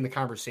else would be in the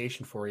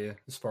conversation for you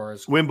as far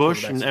as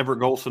Wimbush and Everett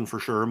Golson for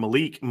sure?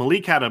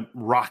 Malik had a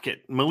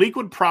rocket. Malik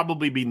would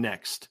probably be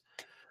next.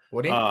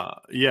 Would he?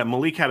 Yeah,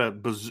 Malik had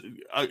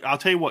I'll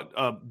tell you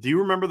what. Do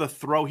you remember the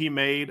throw he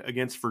made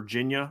against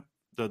Virginia?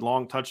 The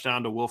long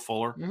touchdown to Will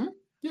Fuller? Mm-hmm.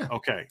 Yeah.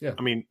 Okay. Yeah.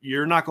 I mean,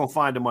 you're not going to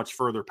find a much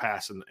further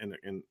pass than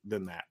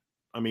that.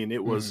 I mean,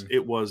 it was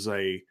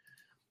an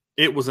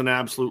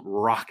absolute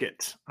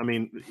rocket. I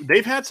mean,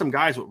 they've had some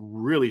guys with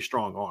really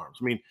strong arms.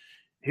 I mean,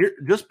 here,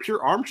 just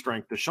pure arm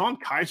strength, DeShone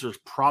Kizer is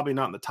probably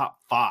not in the top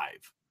 5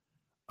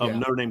 of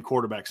Notre Dame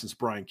quarterbacks since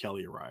Brian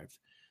Kelly arrived.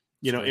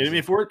 And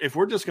if we're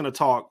just going to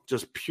talk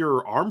just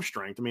pure arm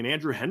strength, I mean,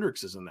 Andrew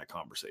Hendricks is in that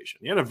conversation.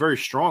 He had a very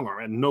strong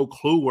arm and no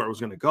clue where it was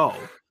going to go.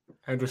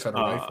 Hendricks had a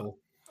rifle.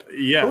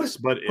 Yes,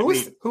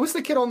 who was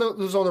the kid who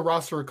was on the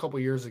roster a couple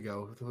years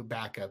ago? The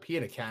backup. He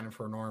had a cannon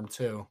for an arm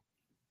too.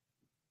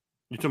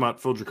 You talking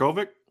about Phil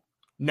Dracovic?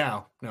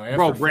 No.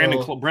 Bro,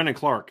 Brandon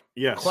Clark.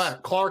 Yes,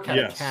 Clark had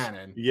a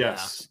cannon.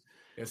 Yes,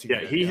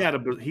 he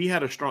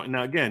had a strong.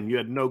 Now again, you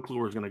had no clue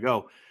where it was going to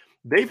go.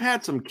 They've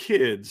had some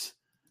kids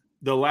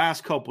the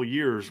last couple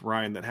years,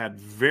 Ryan, that had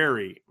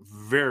very,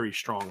 very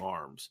strong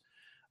arms.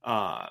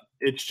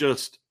 It's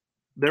just.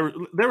 There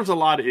was a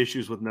lot of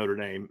issues with Notre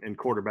Dame in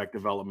quarterback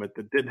development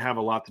that didn't have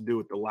a lot to do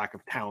with the lack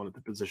of talent at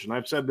the position.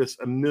 I've said this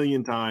a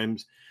million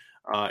times.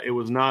 It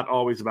was not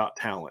always about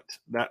talent.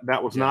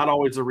 That was not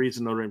always the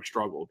reason Notre Dame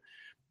struggled.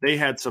 They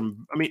had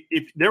some. I mean,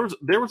 if there was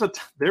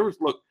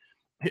look,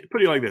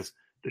 put it like this: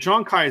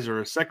 DeShone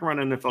Kizer, a second-round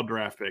NFL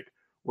draft pick,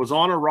 was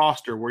on a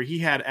roster where he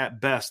had at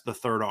best the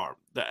third arm,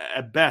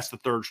 at best the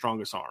third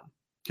strongest arm.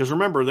 Because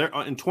remember, there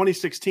in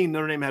 2016,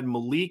 Notre Dame had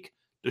Malik,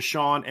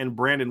 DeShone, and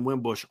Brandon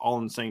Wimbush all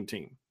on the same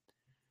team.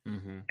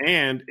 Mm-hmm.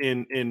 And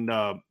and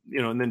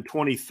then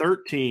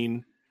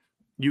 2013,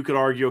 you could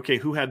argue, okay,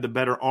 who had the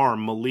better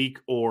arm, Malik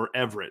or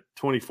Everett?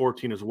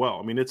 2014 as well.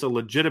 I mean, it's a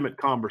legitimate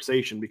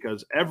conversation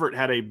because Everett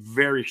had a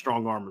very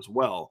strong arm as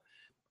well.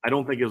 I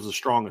don't think it was as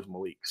strong as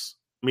Malik's.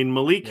 I mean,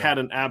 Malik had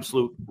an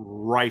absolute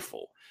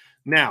rifle.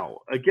 Now,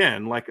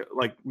 again, like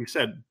we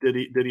said, did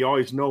he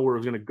always know where it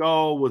was going to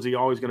go? Was he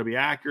always going to be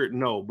accurate?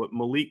 No, but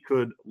Malik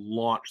could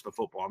launch the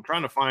football. I'm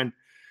trying to find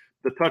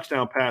the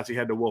touchdown pass he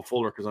had to Will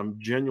Fuller, because I'm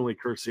genuinely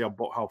curious to see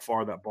how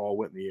far that ball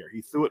went in the air.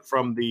 He threw it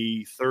from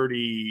the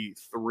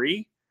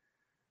 33.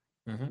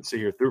 Let's see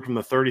here. Threw from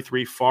the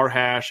 33 far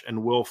hash,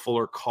 and Will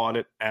Fuller caught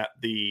it at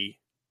the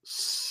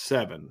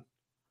 7.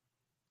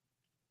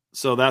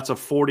 So that's a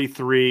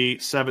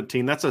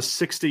 43-17. That's a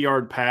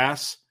 60-yard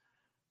pass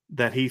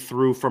that he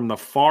threw from the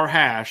far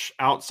hash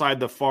outside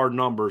the far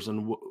numbers.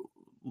 And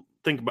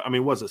think about,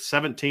 was it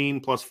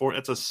 17 plus 4?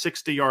 That's a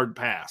 60-yard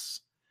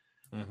pass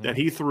that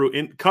he threw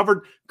in,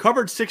 covered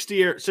 60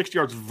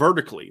 yards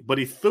vertically, but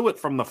he threw it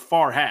from the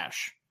far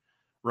hash,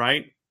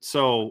 right?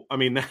 So,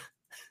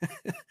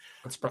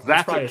 that's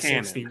probably a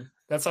 60.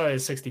 That's probably a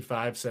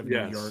 65, 70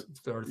 yard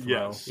throw.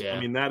 Yes. Yeah.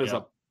 That is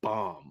a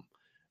bomb,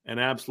 an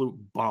absolute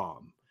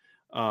bomb.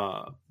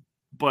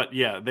 But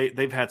yeah,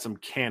 they've had some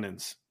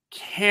cannons.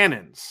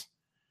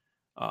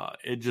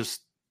 It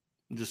just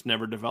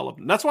never developed.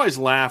 And that's why I always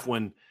laugh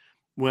when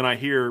I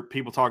hear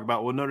people talk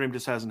about, well, Notre Dame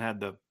just hasn't had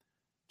the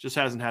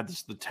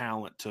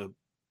talent to,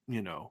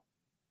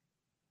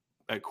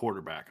 at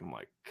quarterback. And I'm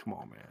like, come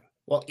on, man.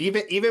 Well,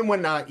 even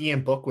when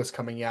Ian Book was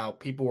coming out,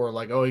 people were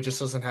like, oh, he just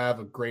doesn't have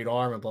a great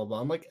arm and blah, blah.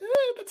 I'm like,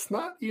 that's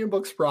not Ian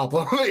Book's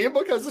problem. Ian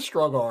Book has a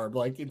strong arm.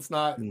 Like, it's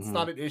not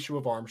an issue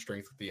of arm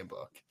strength with Ian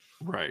Book.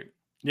 Right.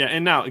 Yeah.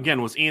 And now,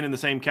 again, was Ian in the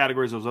same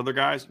category as those other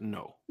guys?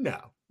 No.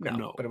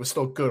 But it was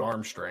still good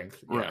arm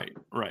strength. Yeah.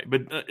 Right.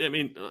 But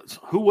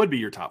who would be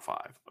your top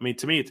 5?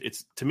 To me,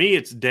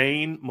 it's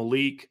Dane,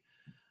 Malik,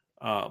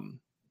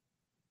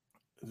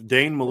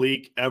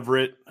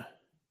 Everett,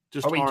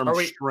 just arm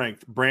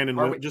strength.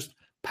 Brandon, just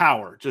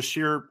power, just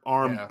sheer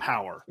arm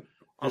power.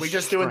 Are we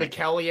just doing the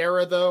Kelly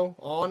era though?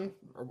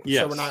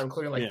 Yes. So we're not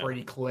including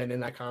Brady Quinn in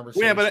that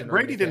conversation. Yeah, but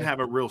Brady didn't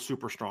have a real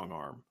super strong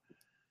arm.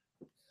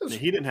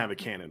 He didn't have a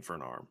cannon for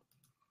an arm.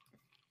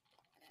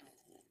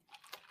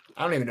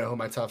 I don't even know who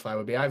my top 5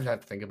 would be. I'd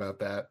have to think about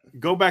that.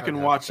 Go back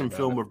and watch some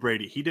film of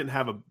Brady. He didn't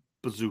have a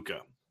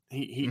bazooka.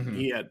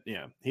 He had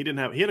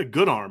a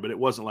good arm, but it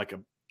wasn't like a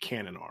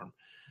cannon arm.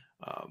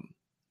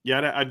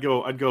 I'd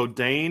go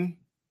Dane,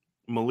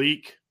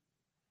 Malik,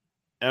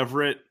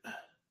 Everett.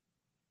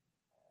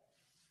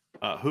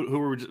 Who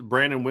were we just,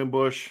 Brandon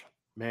Wimbush?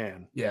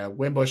 Man. Yeah,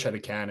 Wimbush had a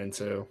cannon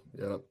too.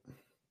 Yep.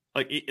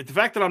 Like the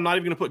fact that I'm not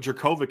even going to put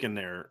Jerkovic in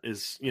there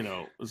is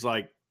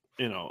like,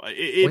 he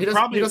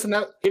doesn't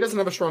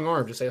have a strong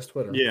arm. Just ask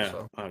Twitter. Yeah,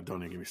 so.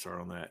 Don't even get me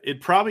started on that.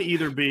 It'd probably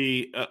either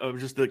be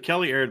just the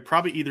Kelly era. It'd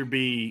probably either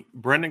be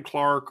Brendan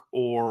Clark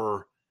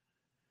or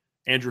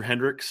Andrew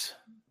Hendricks.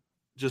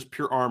 Just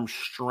pure arm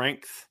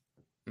strength.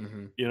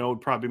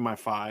 Would probably be my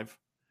 5.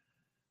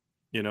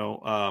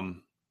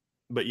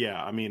 But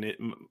yeah,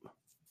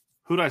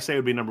 who do I say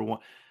would be number 1?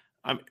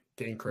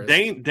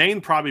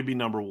 Dane probably be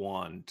number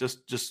 1.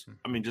 Just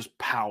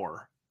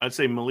power. I'd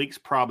say Malik's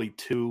probably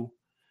 2.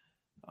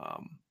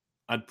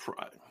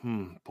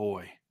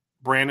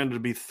 Brandon to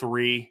be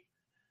 3.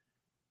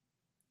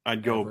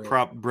 I'd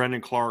go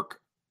Brendan Clark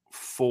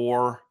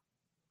 4,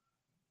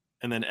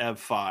 and then Ev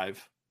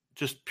 5.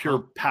 Just pure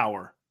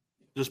power.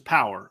 Just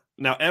power.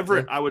 Now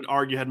Everett, I would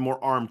argue, had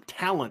more arm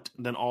talent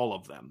than all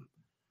of them,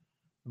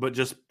 but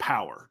just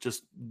power.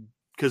 Just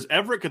because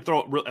Everett could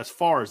throw it as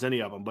far as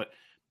any of them, but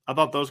I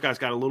thought those guys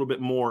got a little bit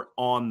more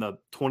on the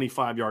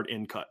 25-yard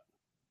in cut.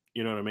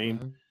 You know what I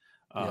mean?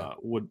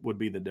 Would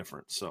be the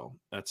difference. So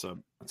it's a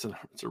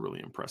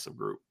really impressive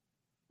group.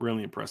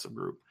 Really impressive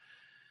group.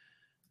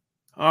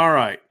 All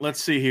right,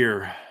 let's see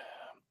here.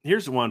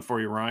 Here's one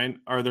for you, Ryan.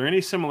 Are there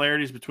any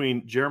similarities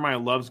between Jeremiah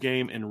Love's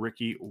game and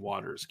Ricky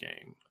Waters'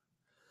 game?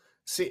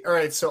 See, all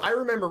right. So I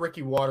remember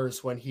Ricky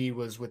Waters when he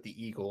was with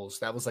the Eagles.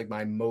 That was like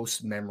my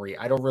most memory.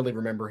 I don't really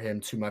remember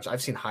him too much.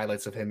 I've seen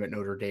highlights of him at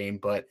Notre Dame,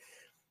 but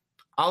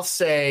I'll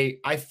say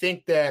I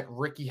think that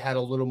Ricky had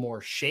a little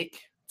more shake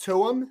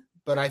to him,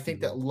 but I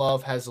think that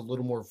Love has a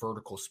little more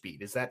vertical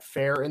speed. Is that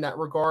fair in that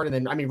regard?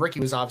 And then, Ricky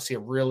was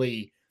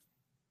obviously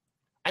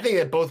I think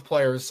that both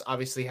players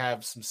obviously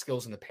have some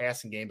skills in the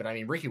passing game, but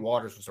Ricky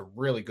Waters was a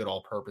really good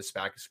all-purpose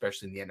back,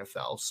 especially in the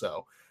NFL.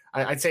 So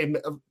I'd say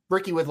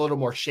Ricky with a little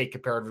more shake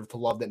comparative to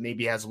Love that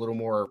maybe has a little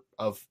more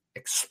of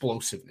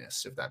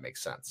explosiveness, if that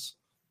makes sense.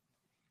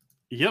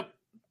 Yep.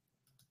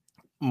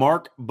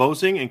 Mark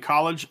Bosing in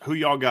college, who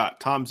y'all got?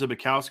 Tom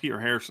Zibikowski or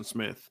Harrison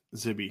Smith?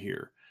 Zibby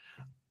here.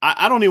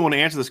 I don't even want to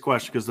answer this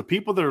question because the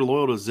people that are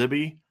loyal to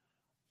Zibby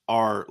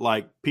are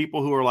like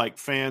people who are like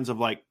fans of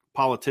like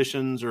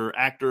politicians or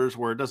actors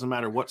where it doesn't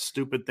matter what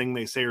stupid thing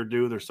they say or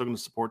do, they're still going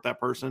to support that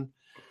person.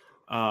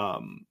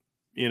 Like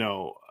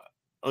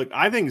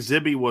I think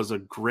Zibby was a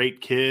great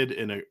kid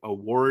and a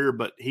warrior,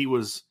 but he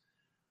was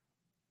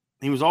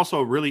also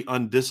a really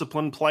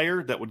undisciplined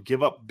player that would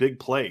give up big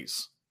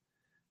plays.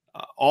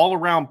 All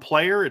around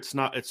player, it's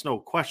no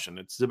question.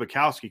 It's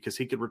Zibikowski because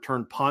he could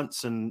return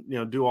punts and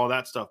do all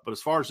that stuff. But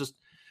as far as just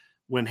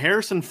when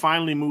Harrison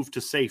finally moved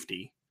to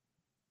safety,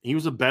 he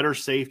was a better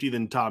safety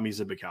than Tommy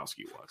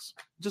Zibikowski was.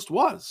 Just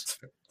was.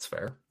 It's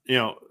fair.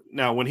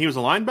 Now, when he was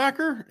a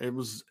linebacker, it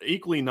was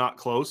equally not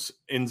close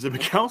in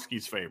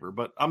Zbikowski's favor.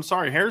 But I'm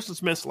sorry, Harrison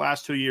Smith's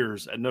last 2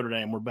 years at Notre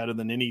Dame were better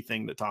than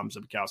anything that Tom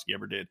Zbikowski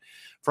ever did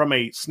from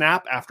a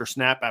snap after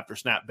snap after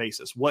snap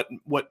basis. What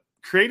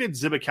created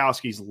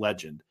Zbikowski's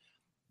legend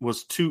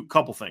was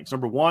couple things.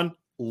 Number one,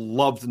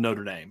 loved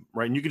Notre Dame,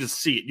 right? And you could just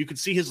see it. You could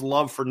see his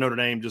love for Notre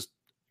Dame just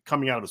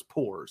coming out of his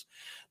pores.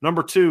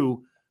 Number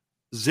two,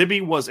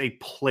 Zibby was a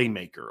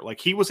playmaker. Like,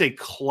 he was a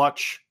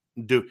clutch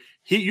dude.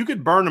 You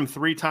could burn him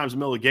 3 times in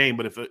the middle of the game,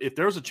 but if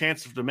there was a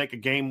chance to make a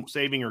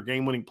game-saving or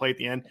game-winning play at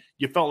the end,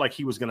 you felt like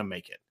he was going to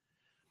make it.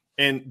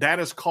 And that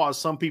has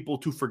caused some people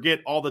to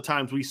forget all the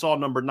times we saw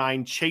number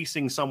 9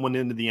 chasing someone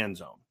into the end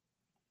zone,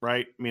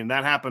 right? I mean,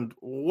 that happened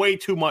way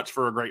too much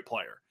for a great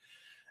player.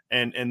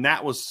 And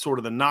that was sort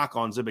of the knock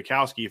on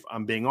Zbikowski, if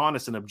I'm being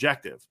honest and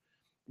objective.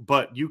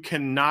 But you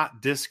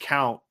cannot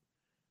discount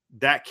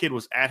that kid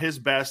was at his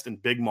best in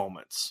big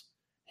moments.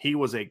 He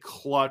was a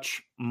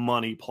clutch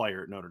money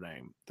player at Notre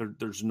Dame.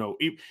 There's no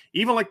 –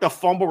 even like the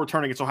fumble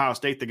return against Ohio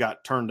State that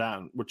got turned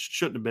down, which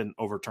shouldn't have been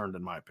overturned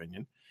in my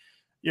opinion.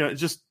 You know, it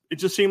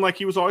just seemed like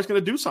he was always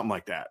going to do something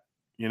like that.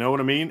 You know what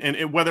I mean?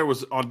 And whether it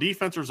was on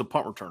defense or as a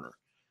punt returner.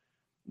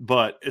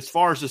 But as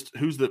far as just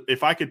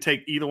if I could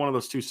take either one of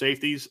those 2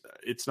 safeties,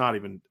 it's not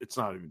even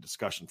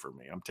discussion for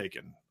me. I'm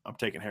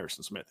taking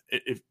Harrison Smith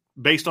if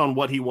based on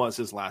what he was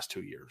his last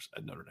 2 years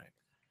at Notre Dame.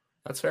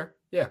 That's fair.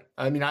 Yeah.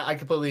 I mean,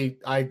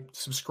 I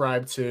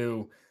subscribe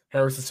to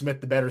Harrison Smith,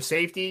 the better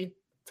safety.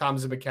 Tom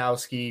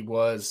Zbikowski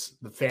was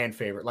the fan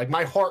favorite. Like,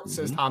 my heart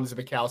says Tom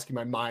Zbikowski,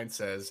 my mind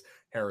says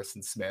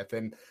Harrison Smith.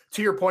 And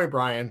to your point,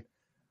 Brian,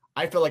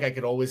 I feel like I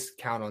could always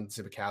count on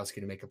Zbikowski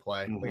to make a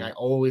play. Like, I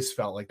always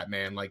felt like that,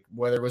 man. Like,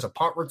 whether it was a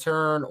punt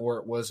return or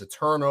it was a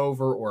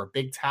turnover or a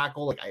big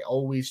tackle, like, I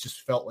always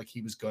just felt like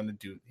he was going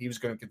to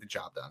get the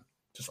job done.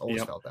 Just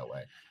always felt that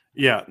way.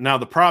 Yeah. Now,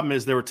 the problem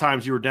is there were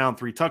times you were down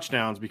 3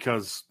 touchdowns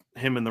because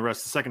him and the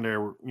rest of the secondary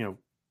were,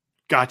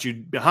 got you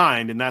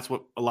behind. And that's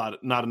what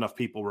not enough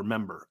people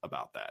remember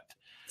about that.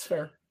 It's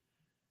fair.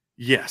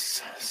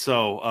 Yes.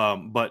 So,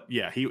 but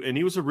yeah,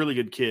 he was a really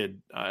good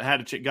kid.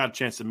 Got a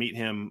chance to meet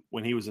him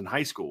when he was in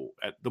high school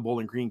at the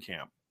Bowling Green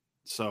camp.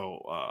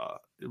 So,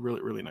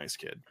 really, really nice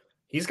kid.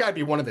 He's got to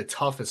be one of the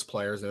toughest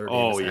players that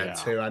are had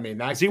too. I mean,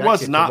 he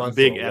was not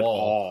big at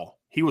all.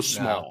 He was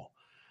small.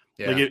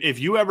 Yeah. Like, if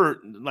you ever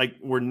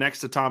were next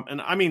to Tom, and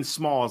I mean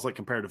small as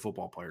compared to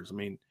football players. I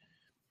mean,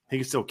 he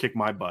can still kick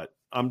my butt.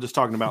 I'm just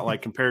talking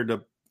about compared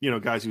to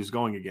guys he was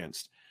going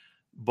against.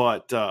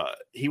 But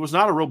he was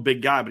not a real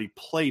big guy, but he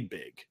played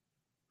big,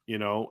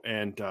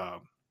 and I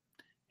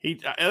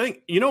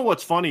think,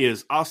 what's funny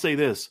is, I'll say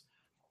this.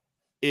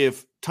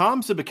 If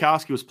Tom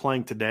Zbikowski was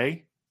playing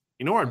today,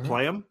 where I'd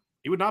play him?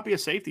 He would not be a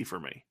safety for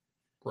me.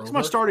 Rover? He's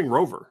my starting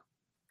rover.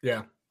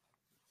 Yeah.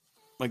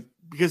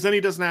 Because then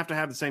he doesn't have to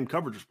have the same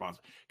coverage response.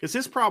 Because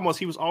his problem was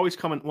he was always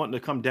wanting to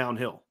come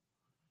downhill.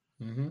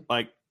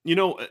 Mm-hmm.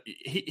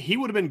 He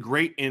would have been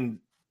great in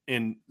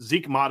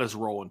Zeke Mata's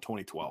role in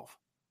 2012.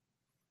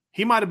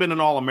 He might have been an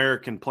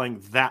All-American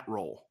playing that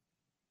role.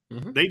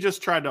 Mm-hmm. They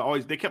just tried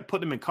to they kept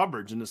putting him in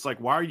coverage. And it's like,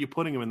 why are you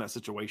putting him in that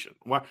situation?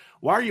 Why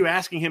are you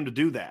asking him to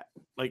do that?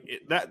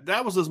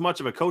 That was as much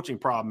of a coaching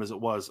problem as it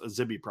was a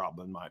Zibby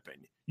problem, in my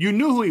opinion. You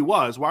knew who he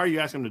was. Why are you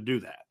asking him to do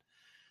that?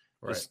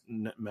 Right. Just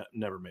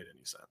never made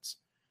any sense.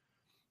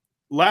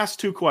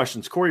 Last 2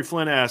 questions. Corey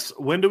Flynn asks,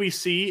 when do we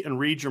see and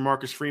read your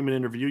Marcus Freeman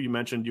interview you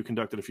mentioned you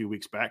conducted a few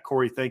weeks back?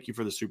 Corey, thank you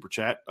for the super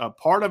chat.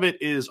 Part of it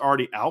is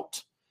already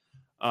out.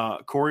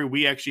 Corey,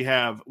 we actually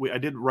I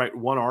did write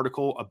one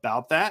article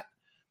about that.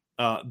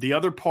 The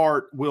other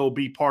part will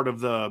be part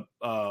of the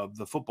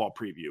football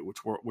preview,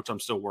 which I'm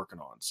still working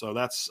on. So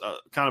that's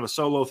kind of a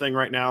solo thing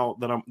right now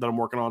that I'm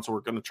working on. So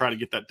we're going to try to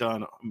get that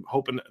done. I'm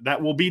hoping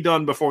that will be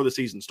done before the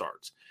season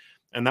starts,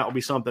 and that will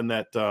be something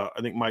that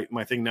I think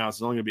my thing now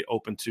is only going to be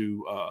open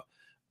to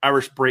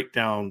Irish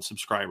Breakdown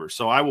subscribers.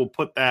 So I will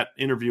put that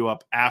interview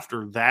up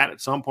after that at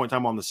some point in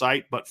time on the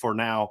site. But for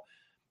now,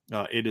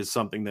 it is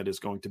something that is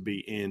going to be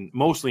in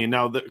mostly. And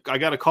now I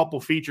got a couple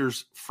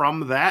features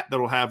from that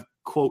will have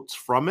quotes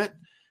from it.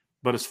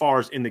 But as far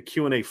as in the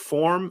Q&A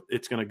form,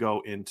 it's going to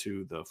go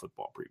into the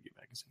football preview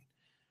magazine.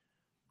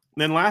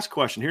 And then last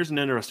question. Here's an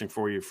interesting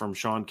for you from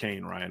Sean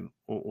Kane, Ryan.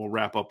 We'll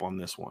wrap up on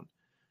this one.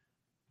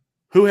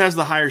 Who has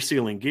the higher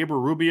ceiling,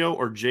 Gabriel Rubio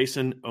or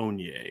Jason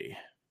Onye?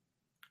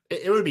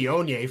 It would be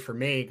Onye for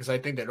me, because I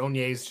think that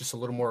Onye is just a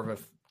little more of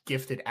a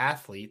gifted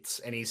athlete,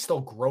 and he's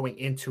still growing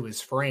into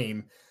his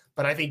frame.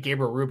 But I think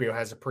Gabriel Rubio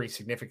has a pretty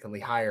significantly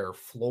higher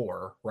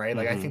floor, right?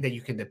 Like, I think that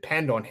you can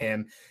depend on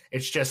him.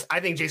 It's just, I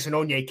think Jason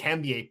Onye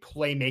can be a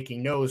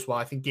playmaking nose, while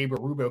I think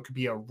Gabriel Rubio could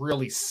be a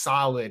really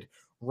solid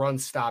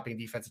run-stopping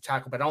defensive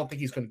tackle. But I don't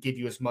think he's going to give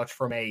you as much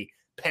from a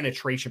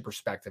penetration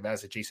perspective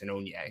as a Jason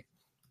Onye.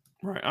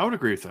 Right. I would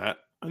agree with that.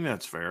 I think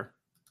that's fair.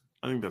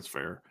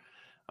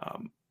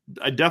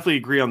 I definitely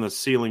agree on the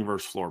ceiling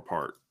versus floor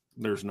part.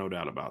 There's no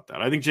doubt about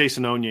that. I think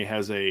Jason Onye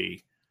has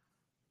a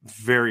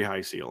very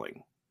high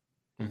ceiling.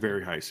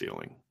 Very high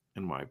ceiling,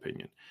 in my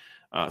opinion.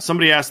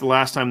 Somebody asked the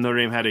last time Notre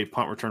Dame had a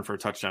punt return for a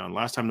touchdown.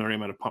 Last time Notre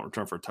Dame had a punt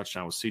return for a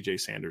touchdown was C.J.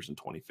 Sanders in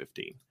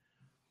 2015.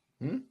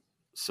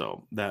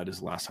 So that is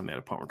the last time they had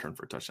a punt return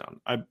for a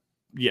touchdown.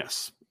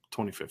 Yes,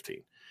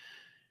 2015.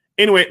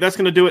 Anyway, that's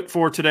going to do it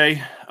for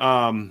today.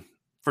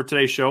 For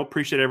today's show.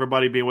 Appreciate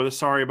everybody being with us.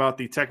 Sorry about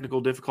the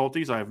technical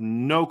difficulties. I have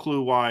no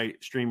clue why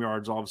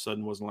StreamYards all of a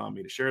sudden wasn't allowing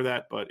me to share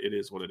that, but it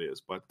is what it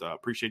is. But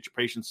appreciate your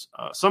patience,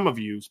 some of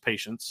you's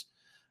patience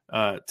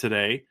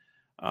today.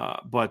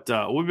 But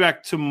we'll be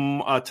back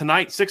to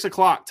tonight, 6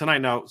 o'clock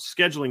tonight. Now,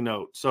 scheduling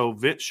note. So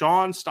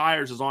Sean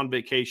Stiers is on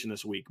vacation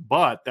this week,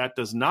 but that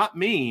does not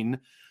mean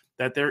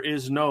that there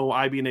is no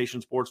IB Nation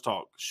Sports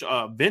Talk.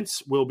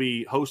 Vince will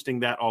be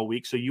hosting that all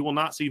week, so you will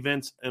not see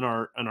Vince in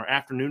our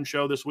afternoon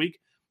show this week,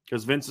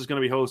 because Vince is going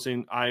to be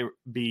hosting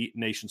IB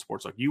Nation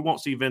Sports Talk. You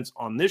won't see Vince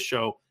on this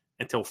show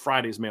until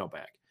Friday's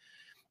mailbag.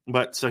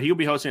 But so he'll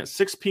be hosting at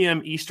 6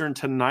 p.m. Eastern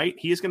tonight.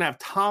 He is going to have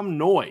Tom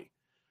Noy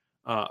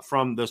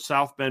from the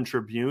South Bend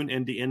Tribune.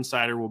 Indy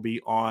Insider will be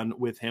on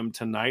with him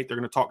tonight. They're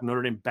going to talk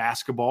Notre Dame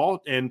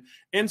basketball and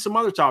some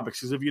other topics.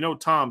 Because if you know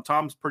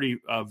Tom's pretty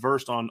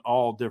versed on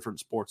all different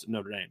sports at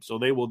Notre Dame. So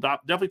they will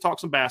definitely talk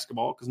some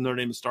basketball, because Notre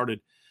Dame has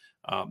started.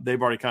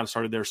 They've already kind of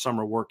started their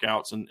summer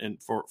workouts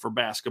and for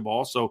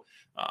basketball. So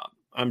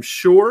I'm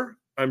sure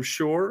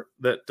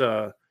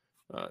that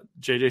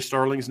JJ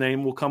Starling's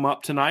name will come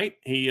up tonight.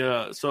 He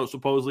so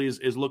supposedly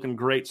is looking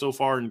great so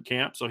far in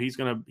camp. So he's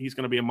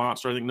gonna be a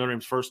monster. I think Notre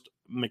Dame's first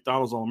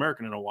McDonald's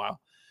All-American in a while.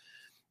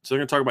 So they're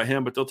gonna talk about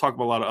him, but they'll talk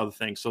about a lot of other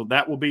things. So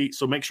that will be.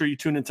 So make sure you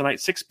tune in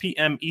tonight, 6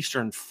 p.m.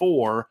 Eastern,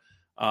 for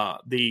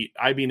the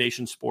IB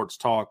Nation Sports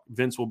Talk.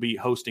 Vince will be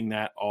hosting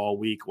that all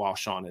week while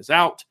Sean is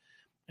out.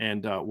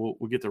 And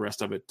we'll get the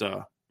rest of it,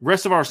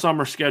 rest of our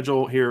summer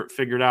schedule here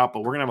figured out.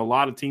 But we're going to have a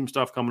lot of team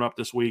stuff coming up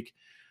this week.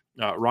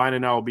 Ryan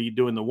and I will be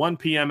doing the 1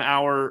 p.m.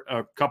 hour,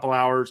 a couple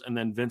hours, and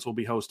then Vince will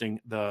be hosting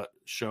the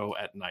show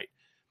at night.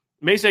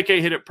 Mace AK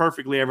hit it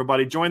perfectly,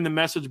 everybody. Join the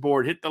message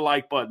board, hit the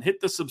like button,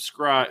 hit the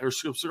subscribe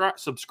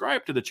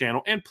to the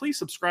channel, and please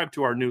subscribe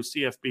to our new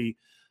CFB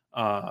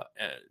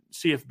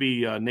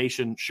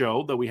Nation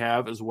show that we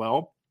have as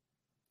well.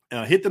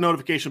 Hit the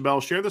notification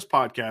bell, share this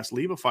podcast,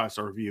 leave a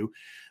 5-star review.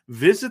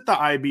 Visit the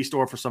IB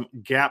store for some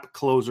Gap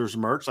Closers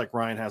merch like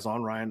Ryan has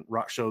on. Ryan,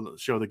 show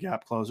the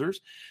Gap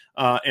Closers.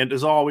 And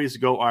as always,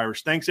 go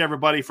Irish. Thanks,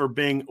 everybody, for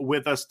being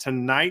with us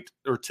tonight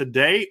or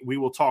today. We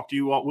will talk to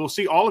you all. We'll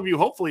see all of you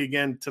hopefully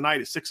again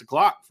tonight at 6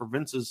 o'clock for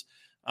Vince's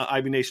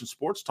IB Nation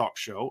Sports Talk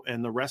show.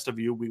 And the rest of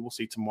you, we will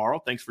see tomorrow.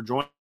 Thanks for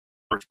joining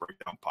the First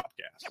Breakdown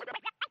Podcast.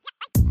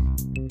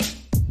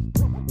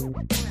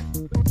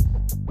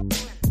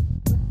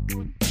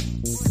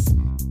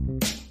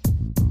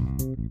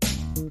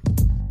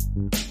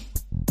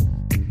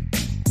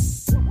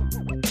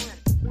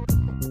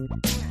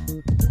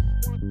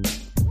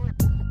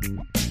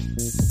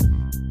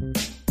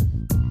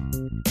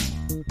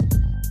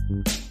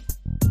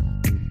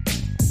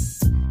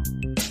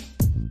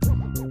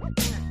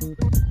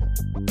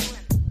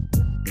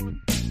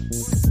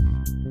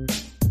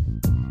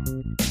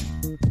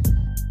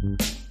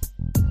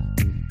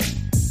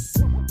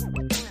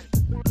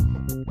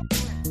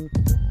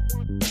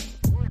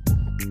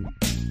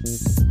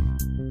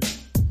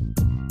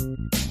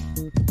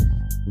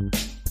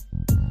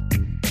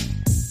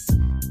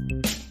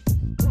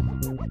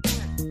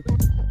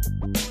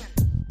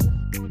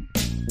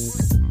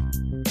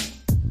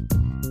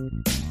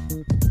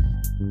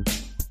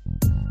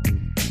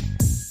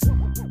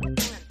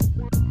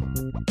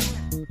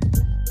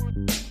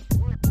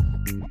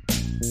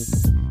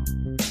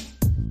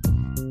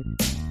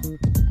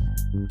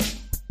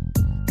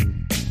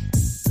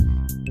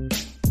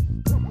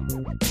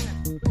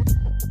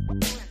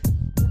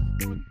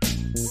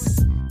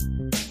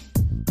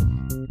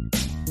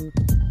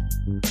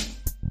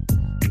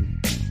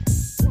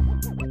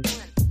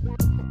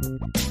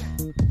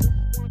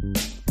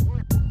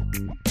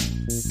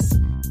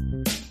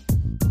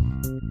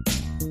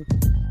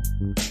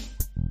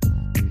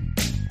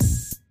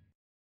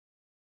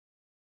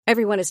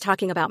 Everyone is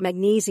talking about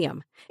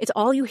magnesium. It's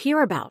all you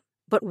hear about.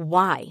 But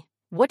why?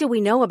 What do we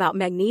know about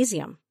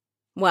magnesium?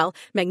 Well,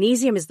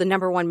 magnesium is the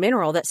 #1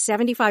 mineral that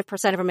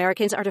 75% of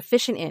Americans are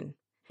deficient in.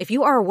 If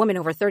you are a woman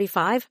over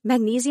 35,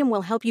 magnesium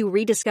will help you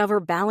rediscover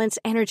balance,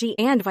 energy,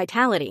 and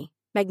vitality.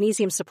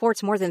 Magnesium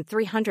supports more than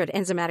 300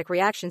 enzymatic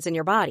reactions in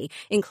your body,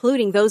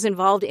 including those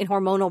involved in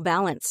hormonal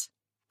balance.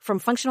 From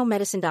functional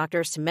medicine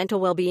doctors to mental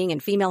well-being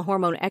and female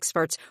hormone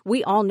experts,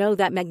 we all know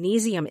that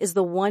magnesium is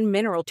the one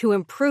mineral to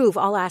improve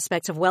all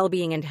aspects of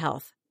well-being and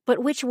health. But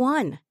which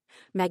one?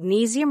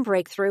 Magnesium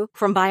Breakthrough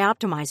from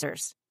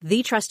Bioptimizers,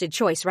 the trusted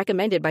choice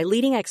recommended by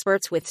leading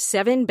experts with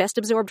 7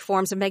 best-absorbed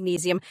forms of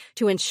magnesium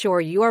to ensure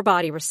your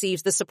body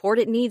receives the support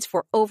it needs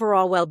for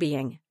overall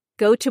well-being.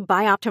 Go to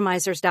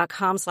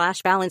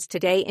bioptimizers.com/balance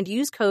today and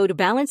use code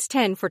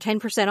BALANCE10 for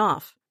 10%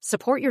 off.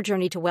 Support your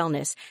journey to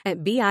wellness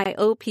at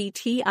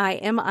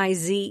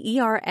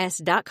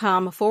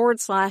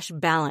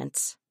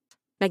bioptimizers.com/balance.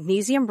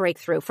 Magnesium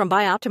Breakthrough from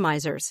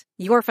Bioptimizers,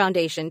 your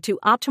foundation to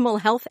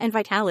optimal health and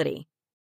vitality.